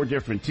 4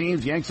 different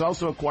teams. Yanks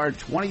also acquired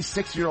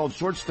 26-year-old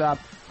shortstop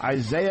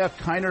Isaiah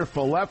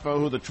Kiner-Falefa,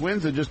 who the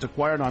Twins had just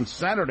acquired on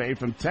Saturday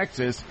from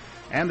Texas,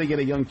 and they get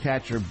a young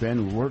catcher,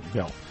 Ben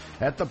Wertvelt.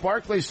 At the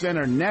Barclays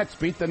Center, Nets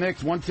beat the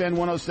Knicks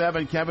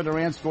 110-107. Kevin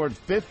Durant scored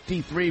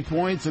 53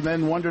 points and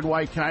then wondered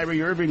why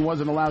Kyrie Irving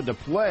wasn't allowed to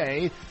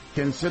play,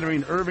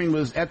 considering Irving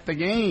was at the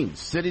game,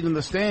 sitting in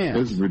the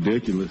stands. It's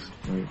ridiculous.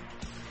 Like,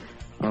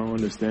 I don't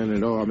understand it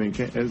at all. I mean,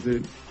 there's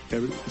a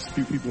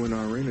few people in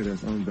our arena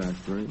that's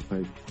unvaxxed, right?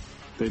 Like,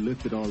 they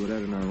lifted all of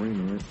that in our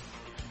arena, right?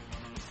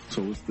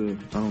 So I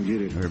don't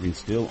get it. Irving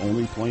still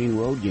only playing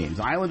road games.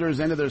 Islanders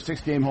ended their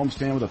 6-game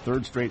homestand with a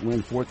 3rd straight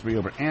win, 4-3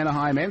 over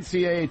Anaheim.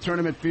 NCAA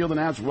tournament field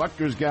announced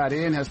Rutgers got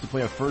in, has to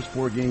play a first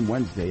 4-game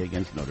Wednesday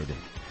against Notre Dame.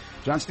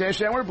 John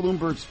Stashower,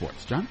 Bloomberg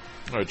Sports. John?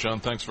 All right, John,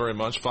 thanks very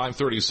much.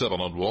 5:37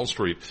 on Wall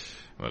Street.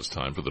 Well, it's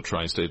time for the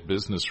Tri-State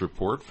Business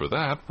Report. For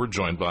that, we're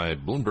joined by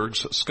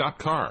Bloomberg's Scott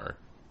Carr.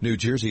 New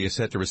Jersey is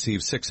set to receive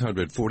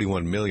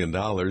 $641 million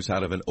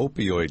out of an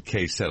opioid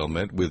case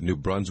settlement with New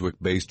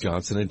Brunswick-based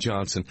Johnson &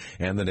 Johnson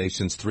and the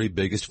nation's 3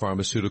 biggest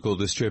pharmaceutical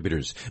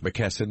distributors,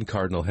 McKesson,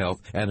 Cardinal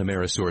Health, and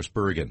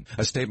AmerisourceBergen.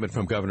 A statement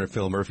from Governor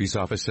Phil Murphy's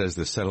office says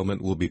the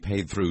settlement will be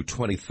paid through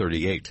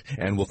 2038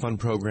 and will fund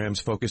programs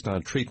focused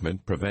on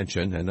treatment,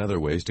 prevention, and other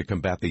ways to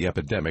combat the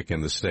epidemic in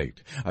the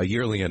state. A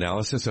yearly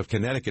analysis of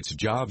Connecticut's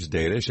jobs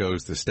data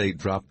shows the state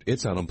dropped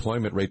its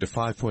unemployment rate to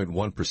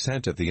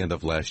 5.1% at the end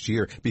of last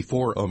year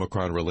before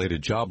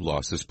Omicron-related job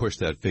losses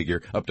pushed that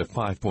figure up to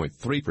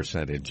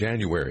 5.3% in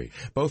January.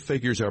 Both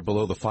figures are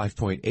below the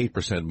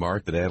 5.8%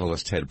 mark that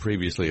analysts had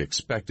previously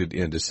expected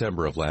in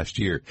December of last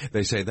year.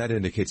 They say that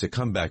indicates a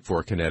comeback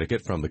for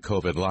Connecticut from the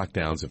COVID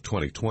lockdowns of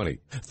 2020,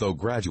 though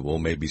gradual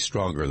may be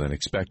stronger than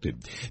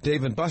expected.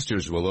 Dave &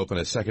 Buster's will open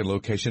a second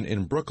location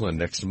in Brooklyn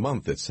next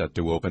month. It's set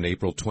to open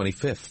April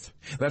 25th.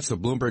 That's the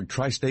Bloomberg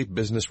Tri-State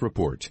Business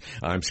Report.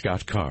 I'm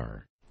Scott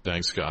Carr.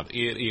 Thanks, Scott.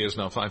 It is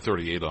now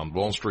 5:38 on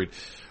Wall Street.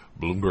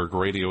 Bloomberg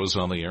Radio is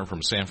on the air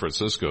from San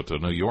Francisco to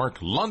New York,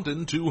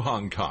 London to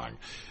Hong Kong.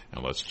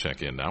 And let's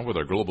check in now with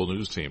our global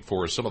news team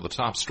for some of the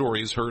top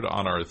stories heard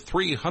on our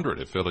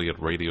 300 affiliate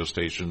radio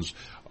stations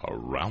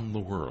around the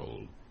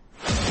world.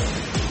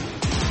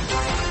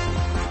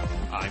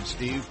 I'm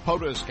Steve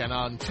Potusk, and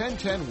on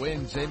 1010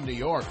 Wins in New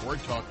York, we're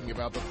talking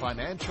about the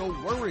financial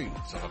worries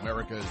of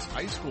America's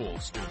high school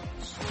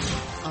students.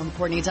 I'm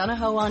Courtney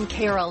Donahoe on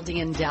KRLD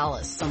in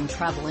Dallas. Some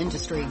travel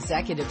industry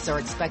executives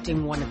are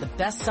expecting one of the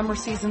best summer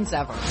seasons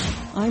ever.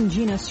 I'm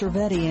Gina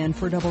Cervetti, and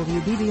for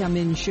WBB, I'm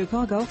in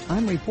Chicago.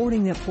 I'm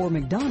reporting that for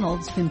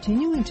McDonald's,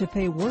 continuing to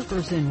pay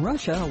workers in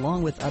Russia,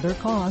 along with other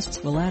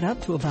costs, will add up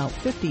to about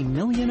 $50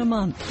 million a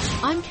month.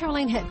 I'm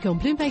Caroline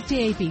Hepkill, Bloomberg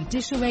DAB,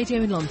 Digital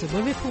Radio in London.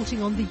 We're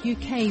reporting on the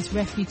UK's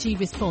refugee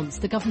response.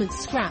 The government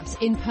scraps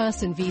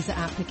in-person visa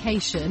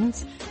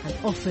applications and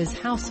offers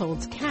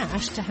households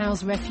cash to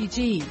house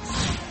refugees.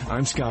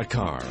 I'm Scott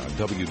Carr on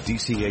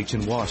WDCH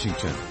in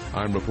Washington.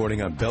 I'm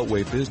reporting on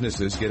Beltway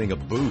businesses getting a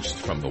boost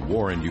from the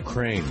war in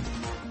Ukraine.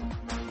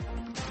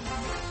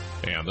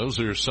 And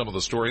those are some of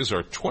the stories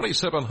our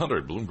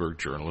 2,700 Bloomberg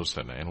journalists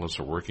and analysts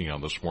are working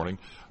on this morning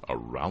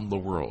around the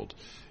world.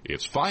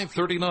 It's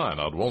 5:39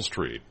 on Wall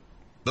Street.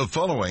 The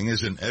following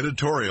is an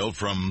editorial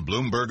from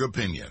Bloomberg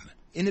Opinion.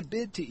 In a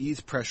bid to ease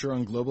pressure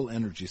on global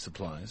energy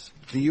supplies,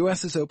 the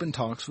U.S. has opened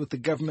talks with the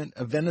government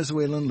of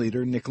Venezuelan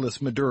leader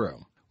Nicolas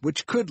Maduro,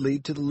 which could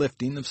lead to the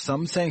lifting of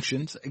some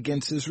sanctions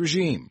against his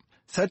regime.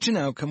 Such an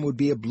outcome would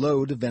be a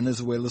blow to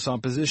Venezuela's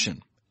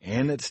opposition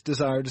and its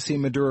desire to see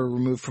Maduro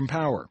removed from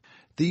power.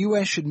 The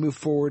U.S. should move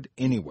forward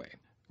anyway.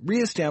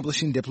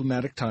 Re-establishing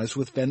diplomatic ties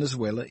with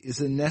Venezuela is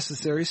a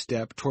necessary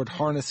step toward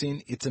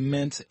harnessing its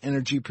immense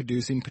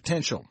energy-producing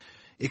potential.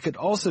 It could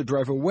also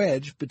drive a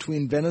wedge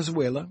between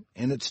Venezuela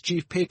and its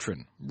chief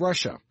patron,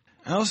 Russia.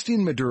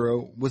 Ousting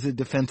Maduro was a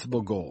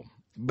defensible goal,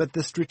 but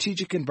the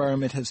strategic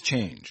environment has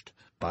changed.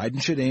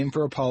 Biden should aim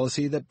for a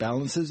policy that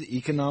balances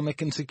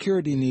economic and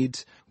security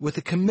needs with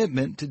a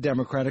commitment to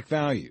democratic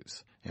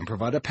values and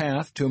provide a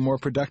path to a more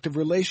productive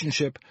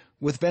relationship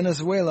with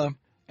Venezuela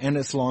and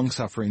its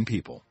long-suffering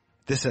people.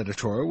 This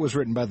editorial was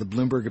written by the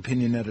Bloomberg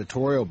Opinion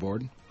Editorial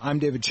Board. I'm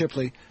David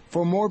Shipley.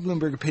 For more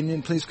Bloomberg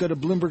Opinion, please go to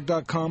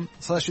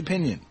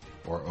Bloomberg.com/opinion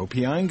or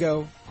OPI and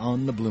Go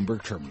on the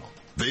Bloomberg Terminal.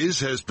 This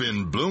has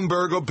been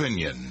Bloomberg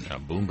Opinion. Now,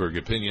 Bloomberg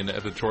Opinion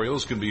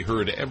editorials can be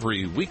heard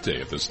every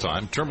weekday at this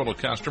time. Terminal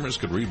customers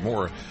can read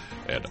more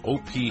at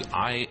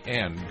OPI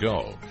and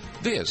Go.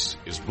 This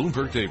is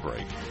Bloomberg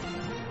Daybreak.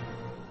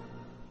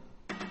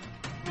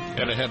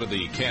 And ahead of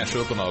the cash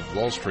open of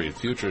Wall Street,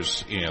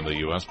 futures in the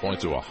U.S. point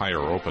to a higher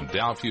open.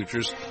 Dow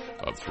futures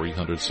up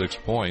 306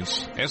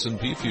 points.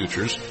 S&P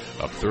futures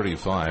up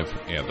 35.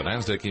 And the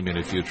NASDAQ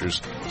E-mini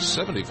futures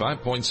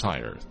 75 points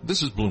higher.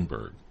 This is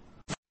Bloomberg.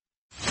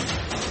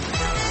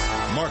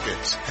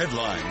 Markets,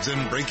 headlines,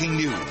 and breaking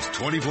news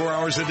 24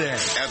 hours a day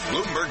at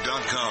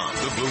Bloomberg.com,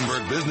 the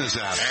Bloomberg Business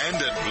app, and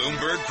at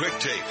Bloomberg Quick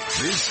Take.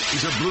 This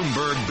is a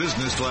Bloomberg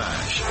Business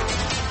Flash.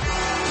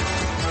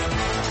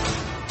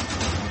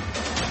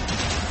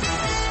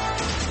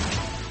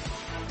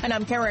 And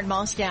I'm Karen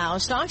Moscow.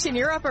 Stocks in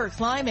Europe are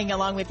climbing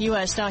along with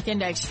U.S. stock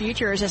index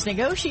futures as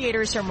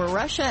negotiators from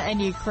Russia and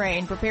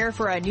Ukraine prepare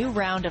for a new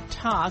round of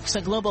talks.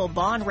 A global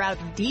bond rout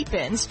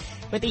deepens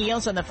with the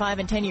yields on the 5-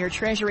 and 10-year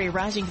Treasury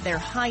rising to their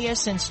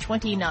highest since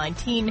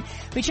 2019.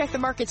 We check the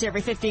markets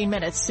every 15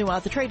 minutes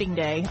throughout the trading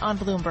day on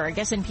Bloomberg.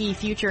 S&P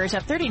futures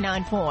up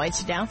 39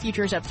 points. Dow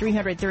futures up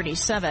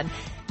 337.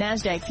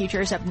 NASDAQ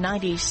futures up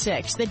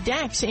 96. The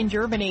DAX in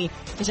Germany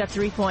is up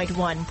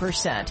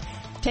 3.1%.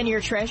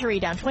 10-year Treasury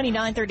down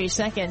 29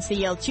 seconds. The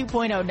yield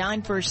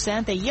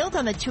 2.09%. The yield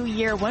on the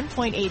 2-year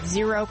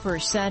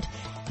 1.80%.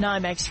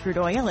 NYMEX crude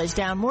oil is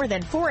down more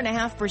than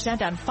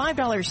 4.5% on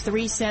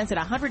 $5.03 at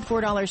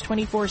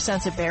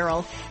 $104.24 a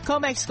barrel.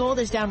 COMEX gold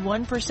is down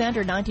 1%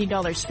 or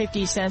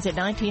 $19.50 at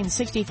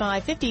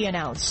 $19.65.50 an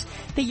ounce.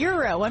 The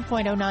euro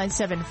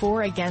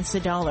 1.0974 against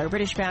the dollar.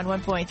 British pound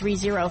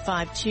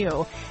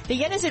 1.3052. The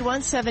yen is at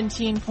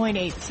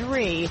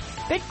 117.83.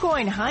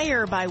 Bitcoin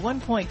higher by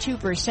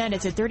 1.2%.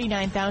 It's at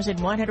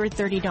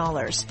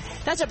 $39,130.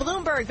 That's a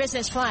Bloomberg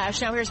Business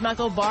Flash. Now here's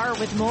Michael Barr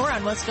with more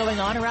on what's going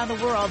on around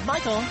the world.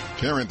 Michael.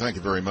 Karen, thank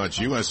you very much.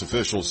 U.S.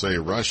 officials say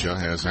Russia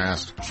has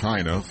asked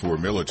China for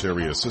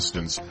military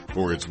assistance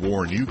for its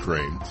war in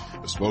Ukraine.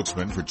 A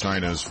spokesman for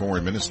China's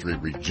foreign ministry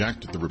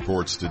rejected the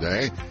reports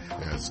today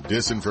as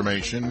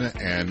disinformation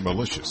and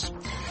malicious.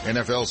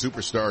 NFL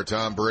superstar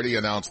Tom Brady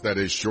announced that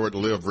his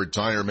short-lived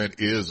retirement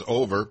is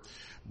over.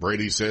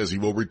 Brady says he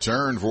will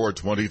return for a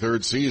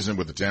 23rd season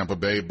with the Tampa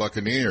Bay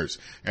Buccaneers.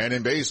 And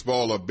in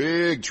baseball, a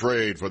big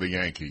trade for the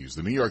Yankees.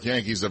 The New York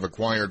Yankees have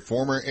acquired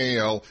former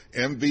AL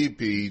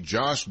MVP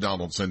Josh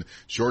Donaldson,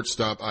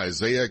 shortstop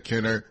Isaiah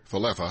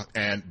Kiner-Falefa,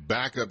 and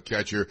backup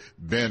catcher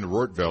Ben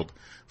Rortveld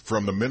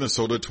from the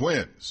Minnesota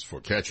Twins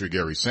for catcher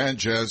Gary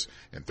Sanchez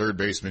and third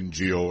baseman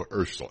Gio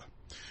Urshela.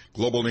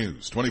 Global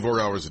news, 24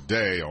 hours a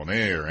day on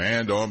air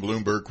and on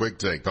Bloomberg Quick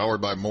Take,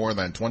 powered by more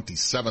than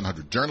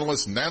 2,700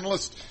 journalists and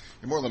analysts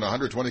in more than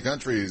 120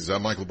 countries.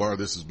 I'm Michael Barr.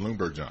 This is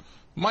Bloomberg, John.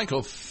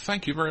 Michael,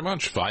 thank you very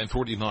much.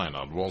 5:49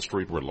 on Wall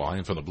Street. We're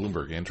live from the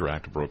Bloomberg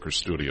Interactive Brokers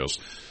studios.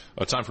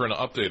 Time for an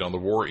update on the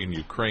war in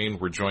Ukraine.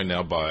 We're joined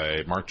now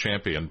by Mark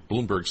Champion,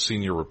 Bloomberg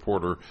senior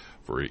reporter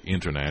for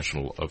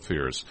international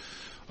affairs.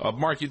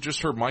 Mark, you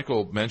just heard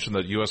Michael mention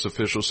that U.S.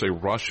 officials say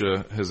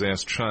Russia has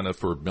asked China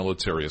for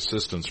military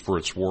assistance for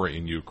its war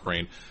in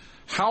Ukraine.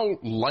 How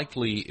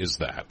likely is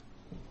that?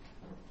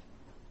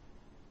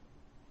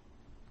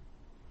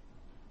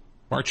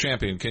 Mark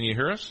Champion, can you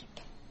hear us?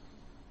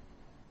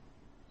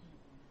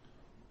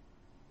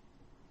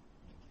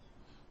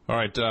 All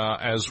right,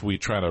 as we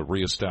try to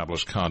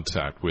reestablish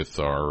contact with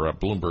our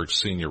Bloomberg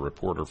senior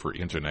reporter for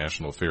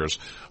international affairs,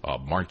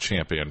 Mark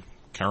Champion.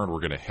 Karen, we're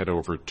going to head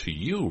over to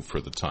you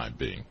for the time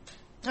being.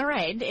 All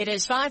right. It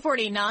is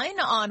 5:49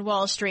 on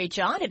Wall Street,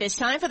 John. It is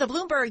time for the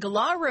Bloomberg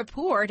Law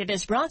Report. It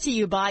is brought to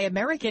you by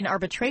American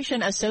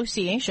Arbitration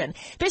Association.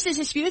 Business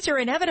disputes are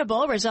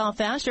inevitable. Resolve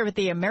faster with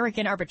the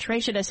American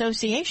Arbitration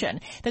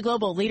Association, the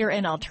global leader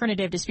in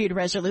alternative dispute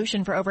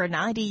resolution for over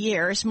 90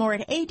 years. More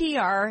at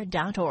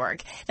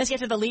adr.org. Let's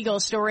get to the legal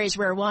stories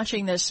we're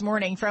watching this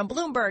morning from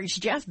Bloomberg's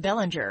Jeff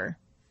Bellinger.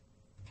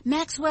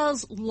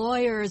 Maxwell's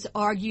lawyers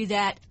argue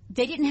that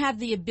they didn't have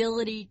the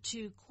ability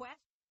to question.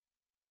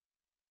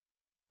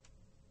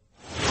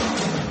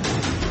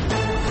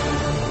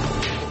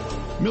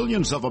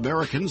 Millions of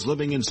Americans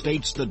living in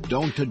states that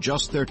don't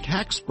adjust their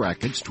tax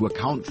brackets to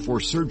account for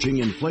surging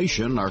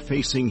inflation are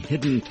facing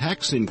hidden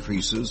tax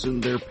increases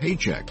in their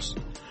paychecks.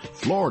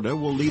 Florida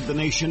will lead the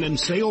nation in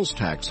sales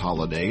tax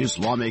holidays.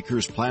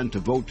 Lawmakers plan to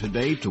vote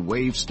today to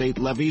waive state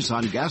levies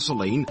on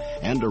gasoline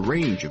and a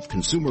range of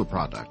consumer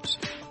products.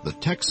 The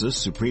Texas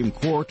Supreme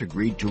Court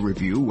agreed to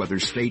review whether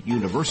state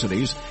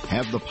universities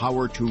have the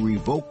power to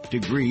revoke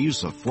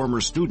degrees of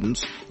former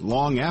students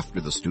long after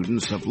the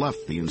students have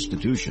left the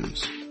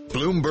institutions.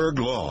 Bloomberg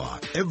Law.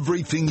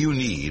 Everything you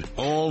need,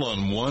 all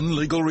on one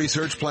legal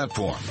research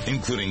platform,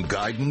 including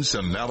guidance,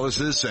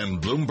 analysis,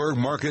 and Bloomberg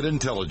Market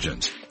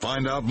Intelligence.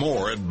 Find out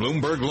more at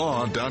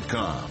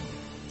BloombergLaw.com.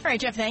 All right,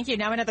 Jeff, thank you.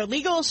 Now another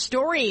legal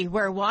story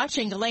we're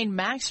watching. Ghislaine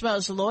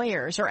Maxwell's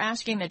lawyers are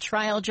asking the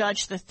trial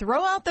judge to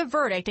throw out the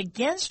verdict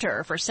against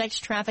her for sex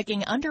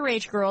trafficking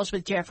underage girls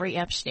with Jeffrey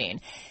Epstein.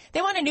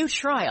 They want a new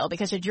trial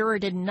because a juror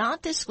did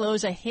not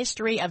disclose a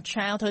history of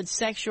childhood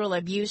sexual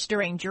abuse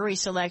during jury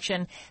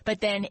selection, but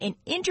then in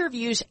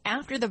interviews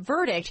after the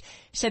verdict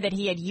said that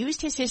he had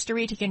used his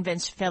history to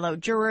convince fellow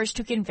jurors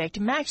to convict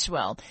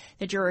Maxwell.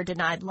 The juror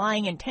denied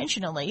lying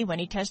intentionally when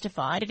he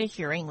testified at a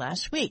hearing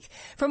last week.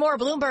 For more,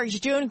 Bloomberg's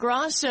June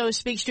Grasso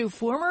speaks to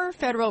former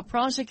federal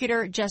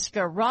prosecutor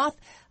Jessica Roth,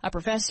 a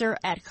professor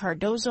at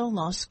Cardozo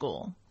Law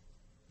School.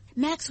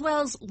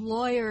 Maxwell's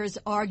lawyers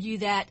argue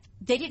that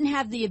they didn't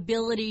have the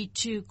ability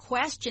to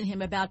question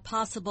him about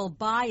possible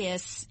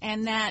bias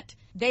and that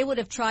they would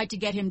have tried to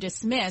get him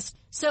dismissed.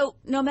 So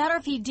no matter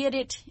if he did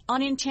it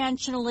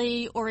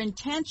unintentionally or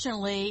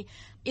intentionally,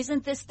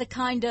 isn't this the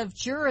kind of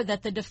juror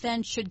that the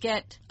defense should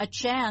get a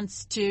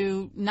chance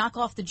to knock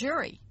off the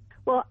jury?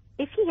 Well,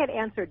 if he had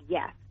answered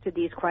yes to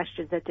these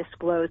questions that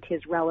disclosed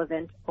his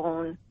relevant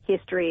own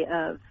history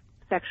of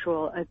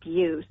sexual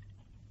abuse,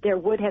 there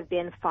would have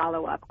been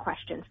follow-up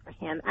questions for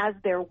him, as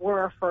there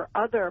were for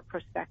other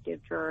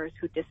prospective jurors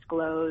who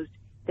disclosed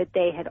that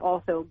they had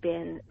also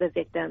been the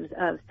victims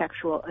of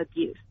sexual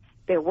abuse.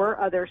 There were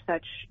other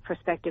such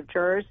prospective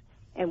jurors,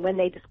 and when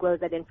they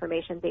disclosed that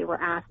information, they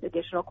were asked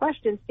additional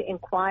questions to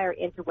inquire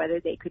into whether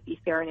they could be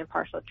fair and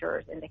impartial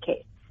jurors in the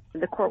case.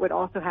 The court would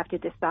also have to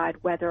decide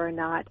whether or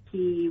not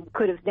he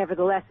could have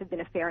nevertheless have been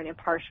a fair and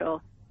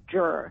impartial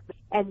juror.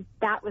 And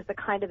that was the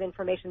kind of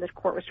information the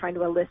court was trying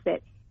to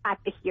elicit at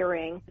the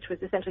hearing, which was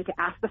essentially to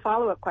ask the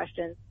follow-up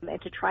questions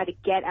and to try to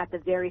get at the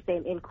very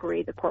same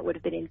inquiry the court would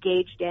have been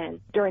engaged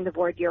in during the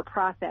voir dire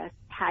process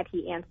had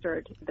he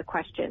answered the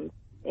questions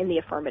in the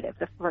affirmative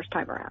the first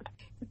time around.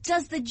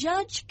 Does the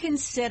judge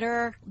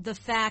consider the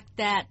fact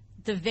that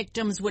the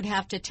victims would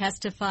have to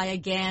testify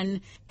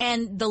again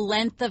and the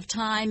length of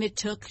time it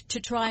took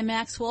to try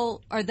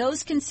Maxwell? Are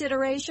those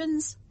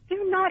considerations?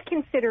 They're not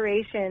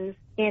considerations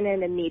in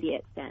an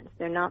immediate sense.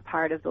 They're not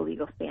part of the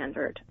legal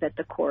standard that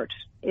the court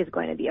is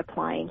going to be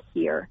applying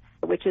here,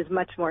 which is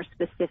much more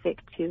specific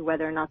to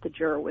whether or not the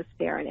juror was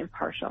fair and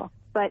impartial.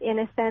 But in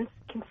a sense,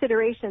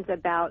 considerations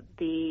about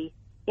the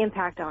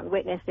impact on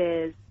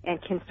witnesses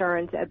and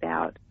concerns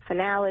about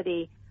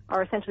finality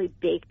are essentially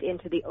baked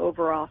into the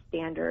overall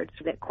standards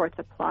that courts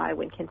apply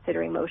when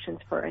considering motions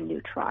for a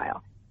new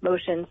trial.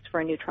 Motions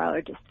for a new trial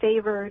are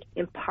disfavored,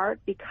 in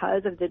part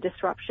because of the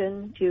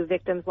disruption to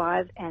victims'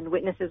 lives and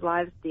witnesses'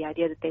 lives, the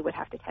idea that they would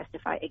have to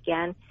testify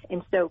again.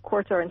 And so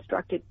courts are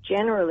instructed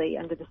generally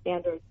under the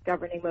standards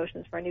governing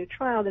motions for a new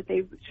trial that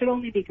they should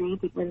only be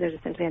granted when there's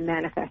essentially a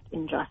manifest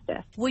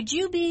injustice. Would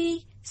you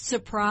be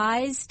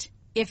surprised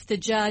if the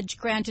judge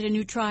granted a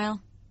new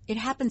trial? It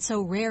happens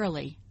so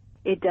rarely.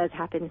 It does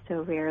happen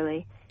so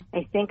rarely.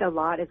 I think a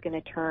lot is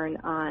going to turn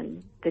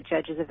on the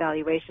judge's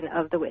evaluation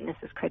of the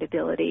witness's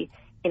credibility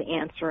in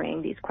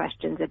answering these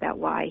questions about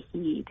why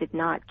he did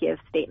not give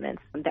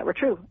statements that were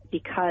true.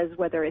 Because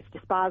whether it's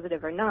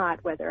dispositive or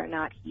not, whether or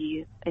not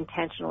he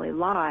intentionally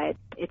lied,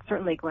 it's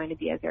certainly going to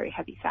be a very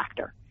heavy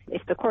factor.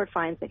 If the court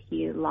finds that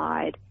he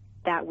lied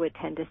that would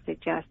tend to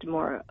suggest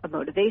more a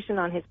motivation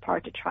on his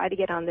part to try to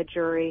get on the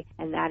jury,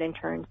 and that in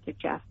turn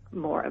suggests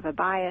more of a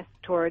bias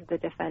toward the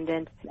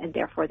defendant, and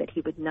therefore that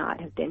he would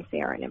not have been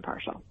fair and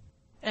impartial.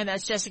 And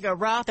that's Jessica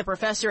Roth, a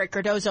professor at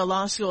Cardozo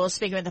Law School,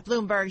 speaking with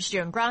Bloomberg's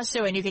June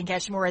Grasso. And you can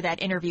catch more of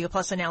that interview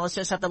plus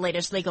analysis of the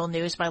latest legal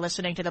news by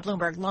listening to the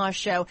Bloomberg Law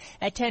Show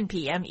at 10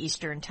 p.m.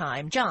 Eastern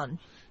Time. John.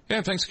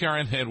 Yeah, thanks,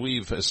 Karen. And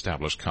we've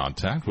established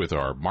contact with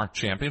our Mark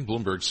Champion,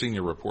 Bloomberg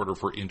senior reporter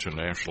for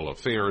international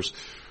affairs.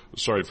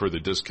 Sorry for the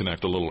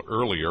disconnect a little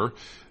earlier.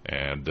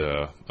 And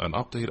an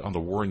update on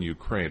the war in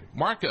Ukraine.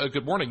 Mark,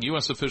 good morning.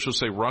 U.S. officials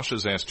say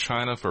Russia's asked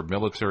China for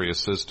military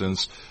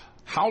assistance.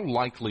 How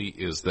likely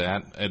is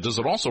that? And does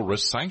it also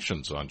risk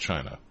sanctions on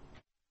China?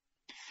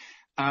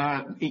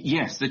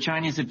 Yes, the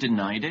Chinese have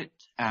denied it.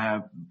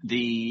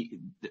 The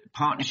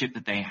partnership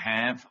that they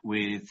have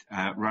with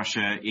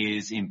Russia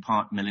is in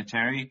part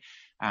military.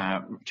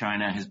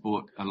 China has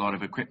bought a lot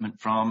of equipment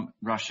from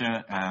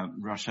Russia.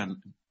 Russia,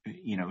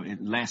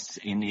 less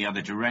in the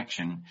other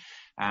direction.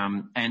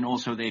 And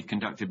also they've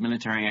conducted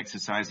military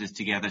exercises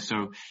together.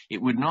 So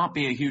it would not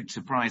be a huge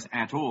surprise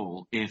at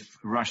all if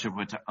Russia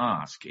were to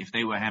ask. If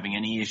they were having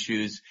any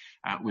issues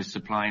with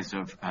supplies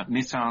of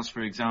missiles,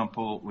 for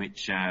example,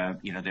 which,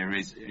 there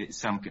is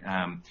some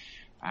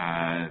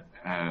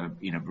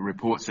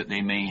reports that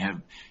they may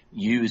have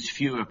used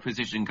fewer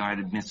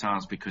precision-guided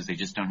missiles because they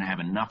just don't have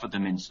enough of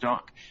them in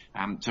stock.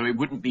 So it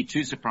wouldn't be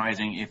too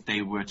surprising if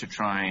they were to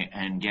try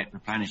and get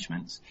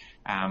replenishments.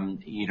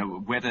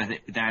 Whether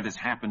that has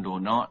happened or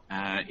not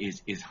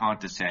is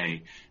hard to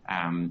say.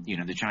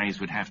 The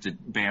Chinese would have to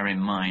bear in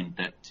mind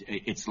that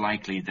it's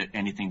likely that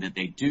anything that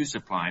they do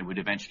supply would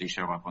eventually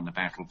show up on the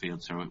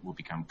battlefield, so it will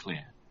become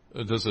clear.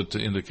 Does it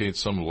indicate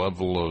some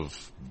level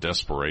of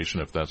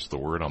desperation, if that's the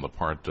word, on the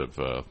part of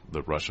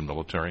the Russian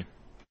military?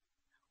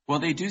 Well,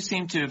 they do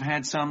seem to have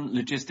had some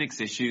logistics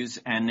issues,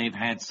 and they've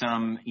had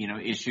some,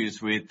 issues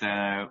with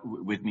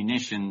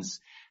munitions.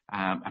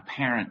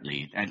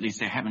 Apparently, at least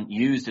they haven't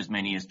used as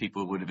many as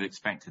people would have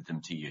expected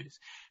them to use.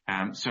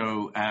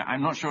 So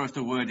I'm not sure if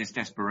the word is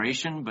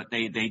desperation, but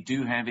they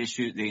do have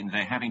issues.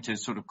 They're having to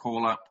sort of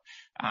call up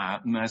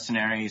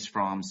mercenaries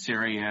from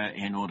Syria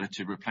in order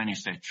to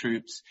replenish their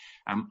troops.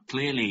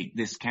 Clearly,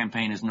 this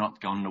campaign has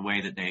not gone the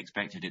way that they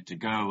expected it to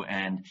go,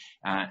 and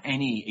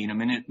any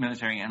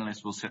military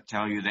analyst will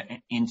tell you that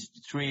in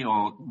 3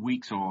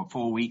 weeks or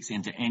 4 weeks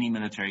into any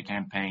military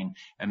campaign,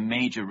 a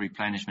major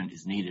replenishment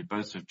is needed,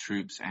 both of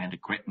troops and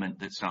equipment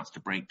that starts to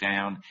break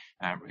down,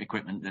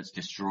 equipment that's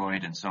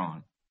destroyed, and so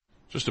on.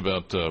 Just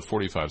about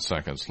 45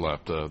 seconds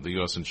left. The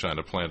U.S. and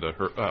China plan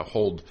to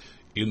hold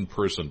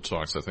in-person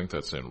talks. I think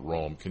that's in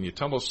Rome. Can you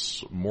tell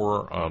us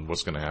more on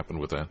what's going to happen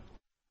with that?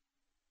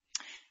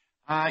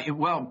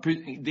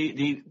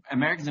 The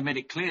Americans have made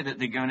it clear that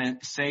they're going to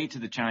say to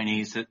the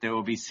Chinese that there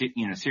will be,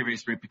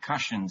 serious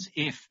repercussions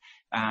if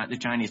the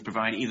Chinese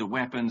provide either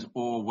weapons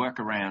or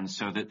workarounds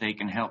so that they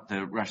can help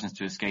the Russians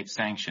to escape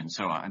sanctions.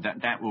 So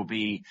that will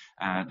be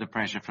the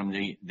pressure from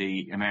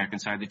the American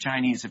side. The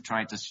Chinese have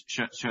tried to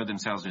show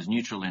themselves as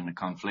neutral in the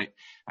conflict,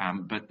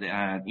 but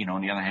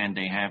on the other hand,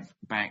 they have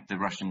backed the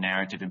Russian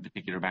narrative, in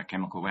particular about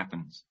chemical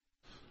weapons.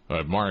 All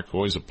right, Mark,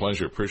 always a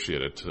pleasure.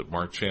 Appreciate it.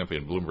 Mark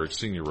Champion, Bloomberg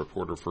senior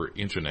reporter for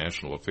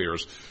international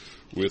affairs,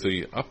 with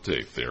the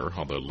update there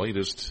on the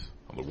latest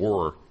on the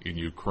war in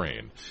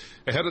Ukraine.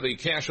 Ahead of the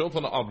cash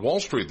open on Wall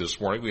Street this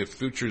morning, we have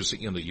futures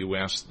in the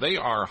U.S. They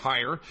are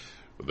higher,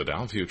 with the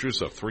Dow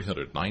futures of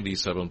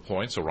 397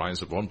 points, a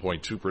rise of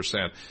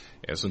 1.2%.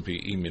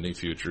 S&P E-mini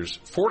futures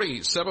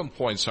 47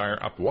 points higher,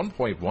 up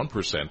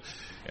 1.1%.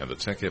 And the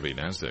tech-heavy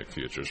NASDAQ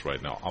futures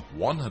right now up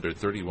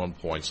 131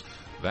 points.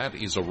 That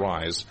is a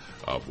rise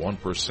of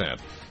 1%.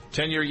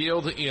 10-year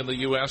yield in the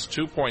U.S.,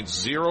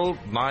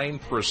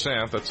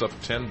 2.09%. That's up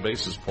 10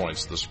 basis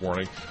points this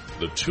morning.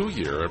 The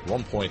 2-year at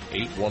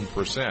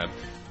 1.81%.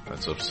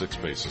 That's up 6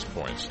 basis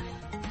points.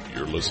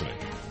 You're listening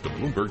to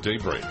Bloomberg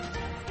Daybreak.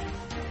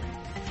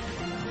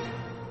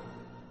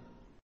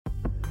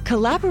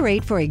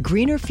 Collaborate for a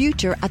greener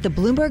future at the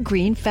Bloomberg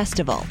Green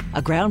Festival,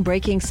 a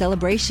groundbreaking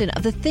celebration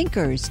of the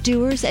thinkers,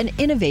 doers, and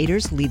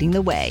innovators leading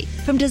the way.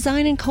 From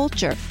design and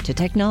culture to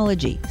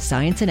technology,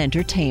 science, and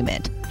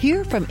entertainment.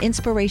 Hear from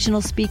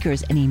inspirational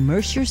speakers and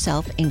immerse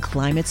yourself in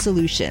climate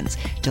solutions.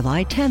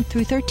 July 10th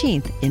through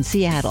 13th in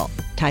Seattle.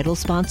 Title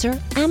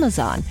sponsor,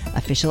 Amazon.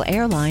 Official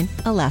airline,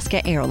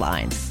 Alaska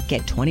Airlines.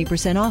 Get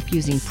 20% off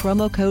using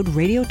promo code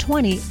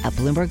radio20 at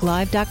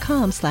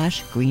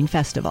BloombergLive.com/Green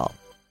Festival.